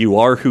 that you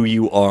are who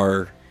you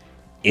are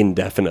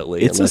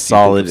indefinitely. It's a unless you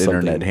solid think of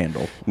something internet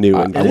handle. new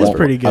and It is clever.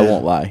 pretty good. I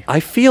won't lie.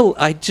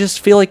 I just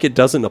feel like it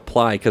doesn't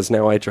apply because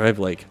now I drive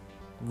like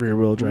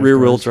Rear-wheel drive.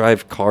 rear-wheel cars.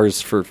 drive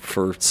cars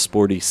for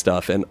sporty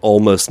stuff, and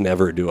almost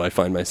never do I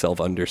find myself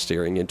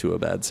understeering into a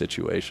bad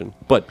situation.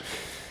 But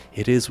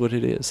it is what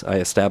it is. I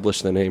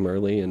established the name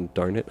early, and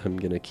darn it, I'm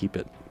going to keep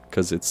it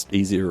because it's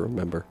easy to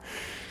remember.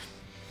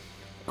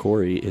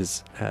 Corey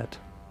is at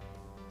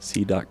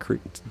c.crehan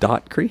It's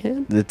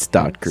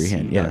Dot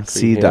Crehan. C. Yeah, Dot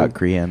C. Crehan. Dot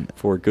Crehan.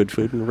 for good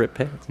food and rip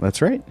pants.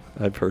 That's right.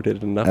 I've heard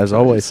it enough As times.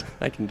 always.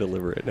 I can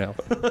deliver it now.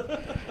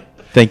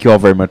 Thank you all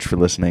very much for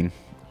listening.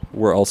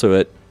 We're also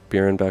at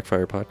Beer and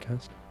Backfire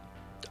Podcast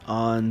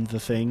On the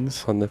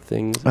things. on the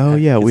things. Oh,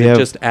 yeah, Is we it have-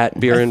 just at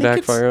Beer I and think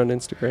it's- Backfire on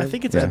Instagram. I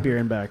think it's Yeah. at Beer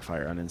and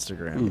Backfire on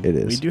Instagram. It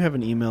is. We do have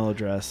an email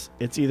address.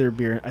 It's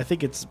either I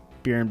think it's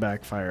Beer and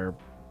Backfire.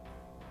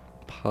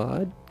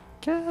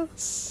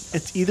 Podcast.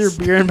 It's either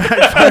Beer and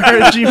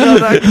Backfire at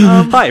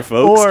gmail.com. Hi,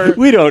 folks. Or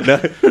We don't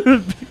know.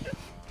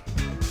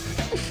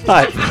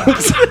 Hi,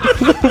 folks.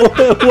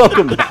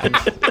 Welcome back.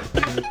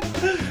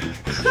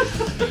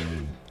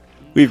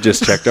 We've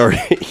just checked our.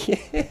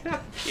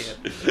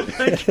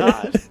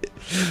 God.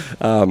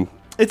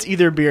 It's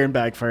either Beer and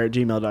Backfire at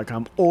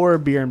gmail.com or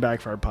Beer and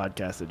Backfire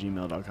Podcast at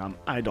gmail.com.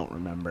 I don't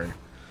remember.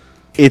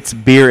 It's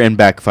Beer and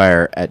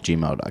Backfire at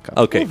gmail.com.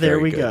 Okay, Well, there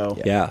very we good. go.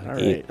 Yeah, All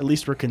right. At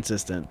least we're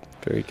consistent.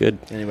 very good.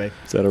 Anyway,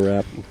 Is that a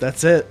wrap?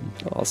 that's it.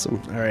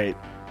 Awesome. All right.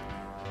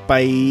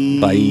 Bye.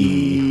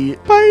 Bye.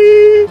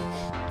 Bye.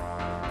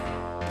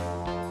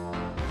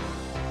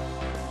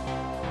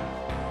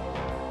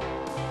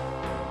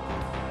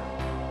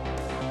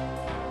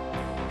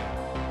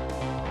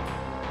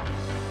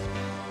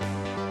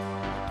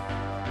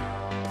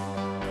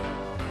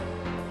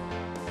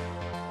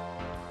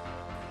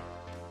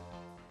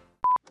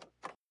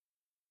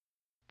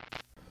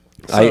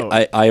 So-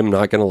 I am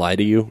not going to lie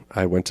to you.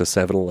 I went to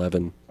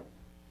 7-Eleven,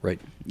 right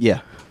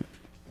Yeah.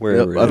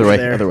 wherever. Other it way. is.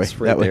 There. Other way. It's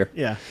right That way. there.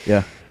 Yeah.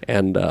 Yeah.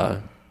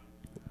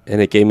 And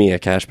it gave me a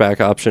cashback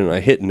option. I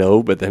hit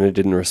no, but then it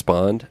didn't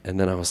respond. And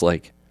then I was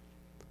like,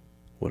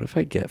 what if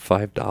I get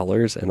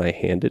 $5 and I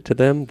hand it to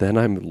them? Then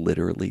I'm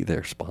literally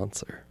their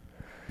sponsor.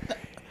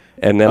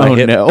 And then Oh, I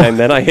hit no. and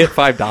then I hit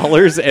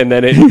 $5 and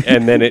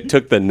then it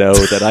took the no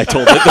that I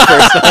told it the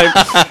first time.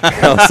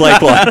 I was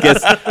like,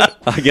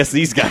 well, I guess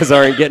these guys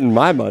aren't getting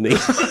my money.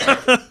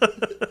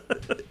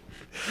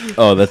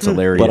 Oh, that's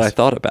hilarious. But I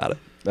thought about it.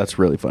 That's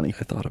really funny.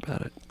 I thought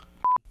about it.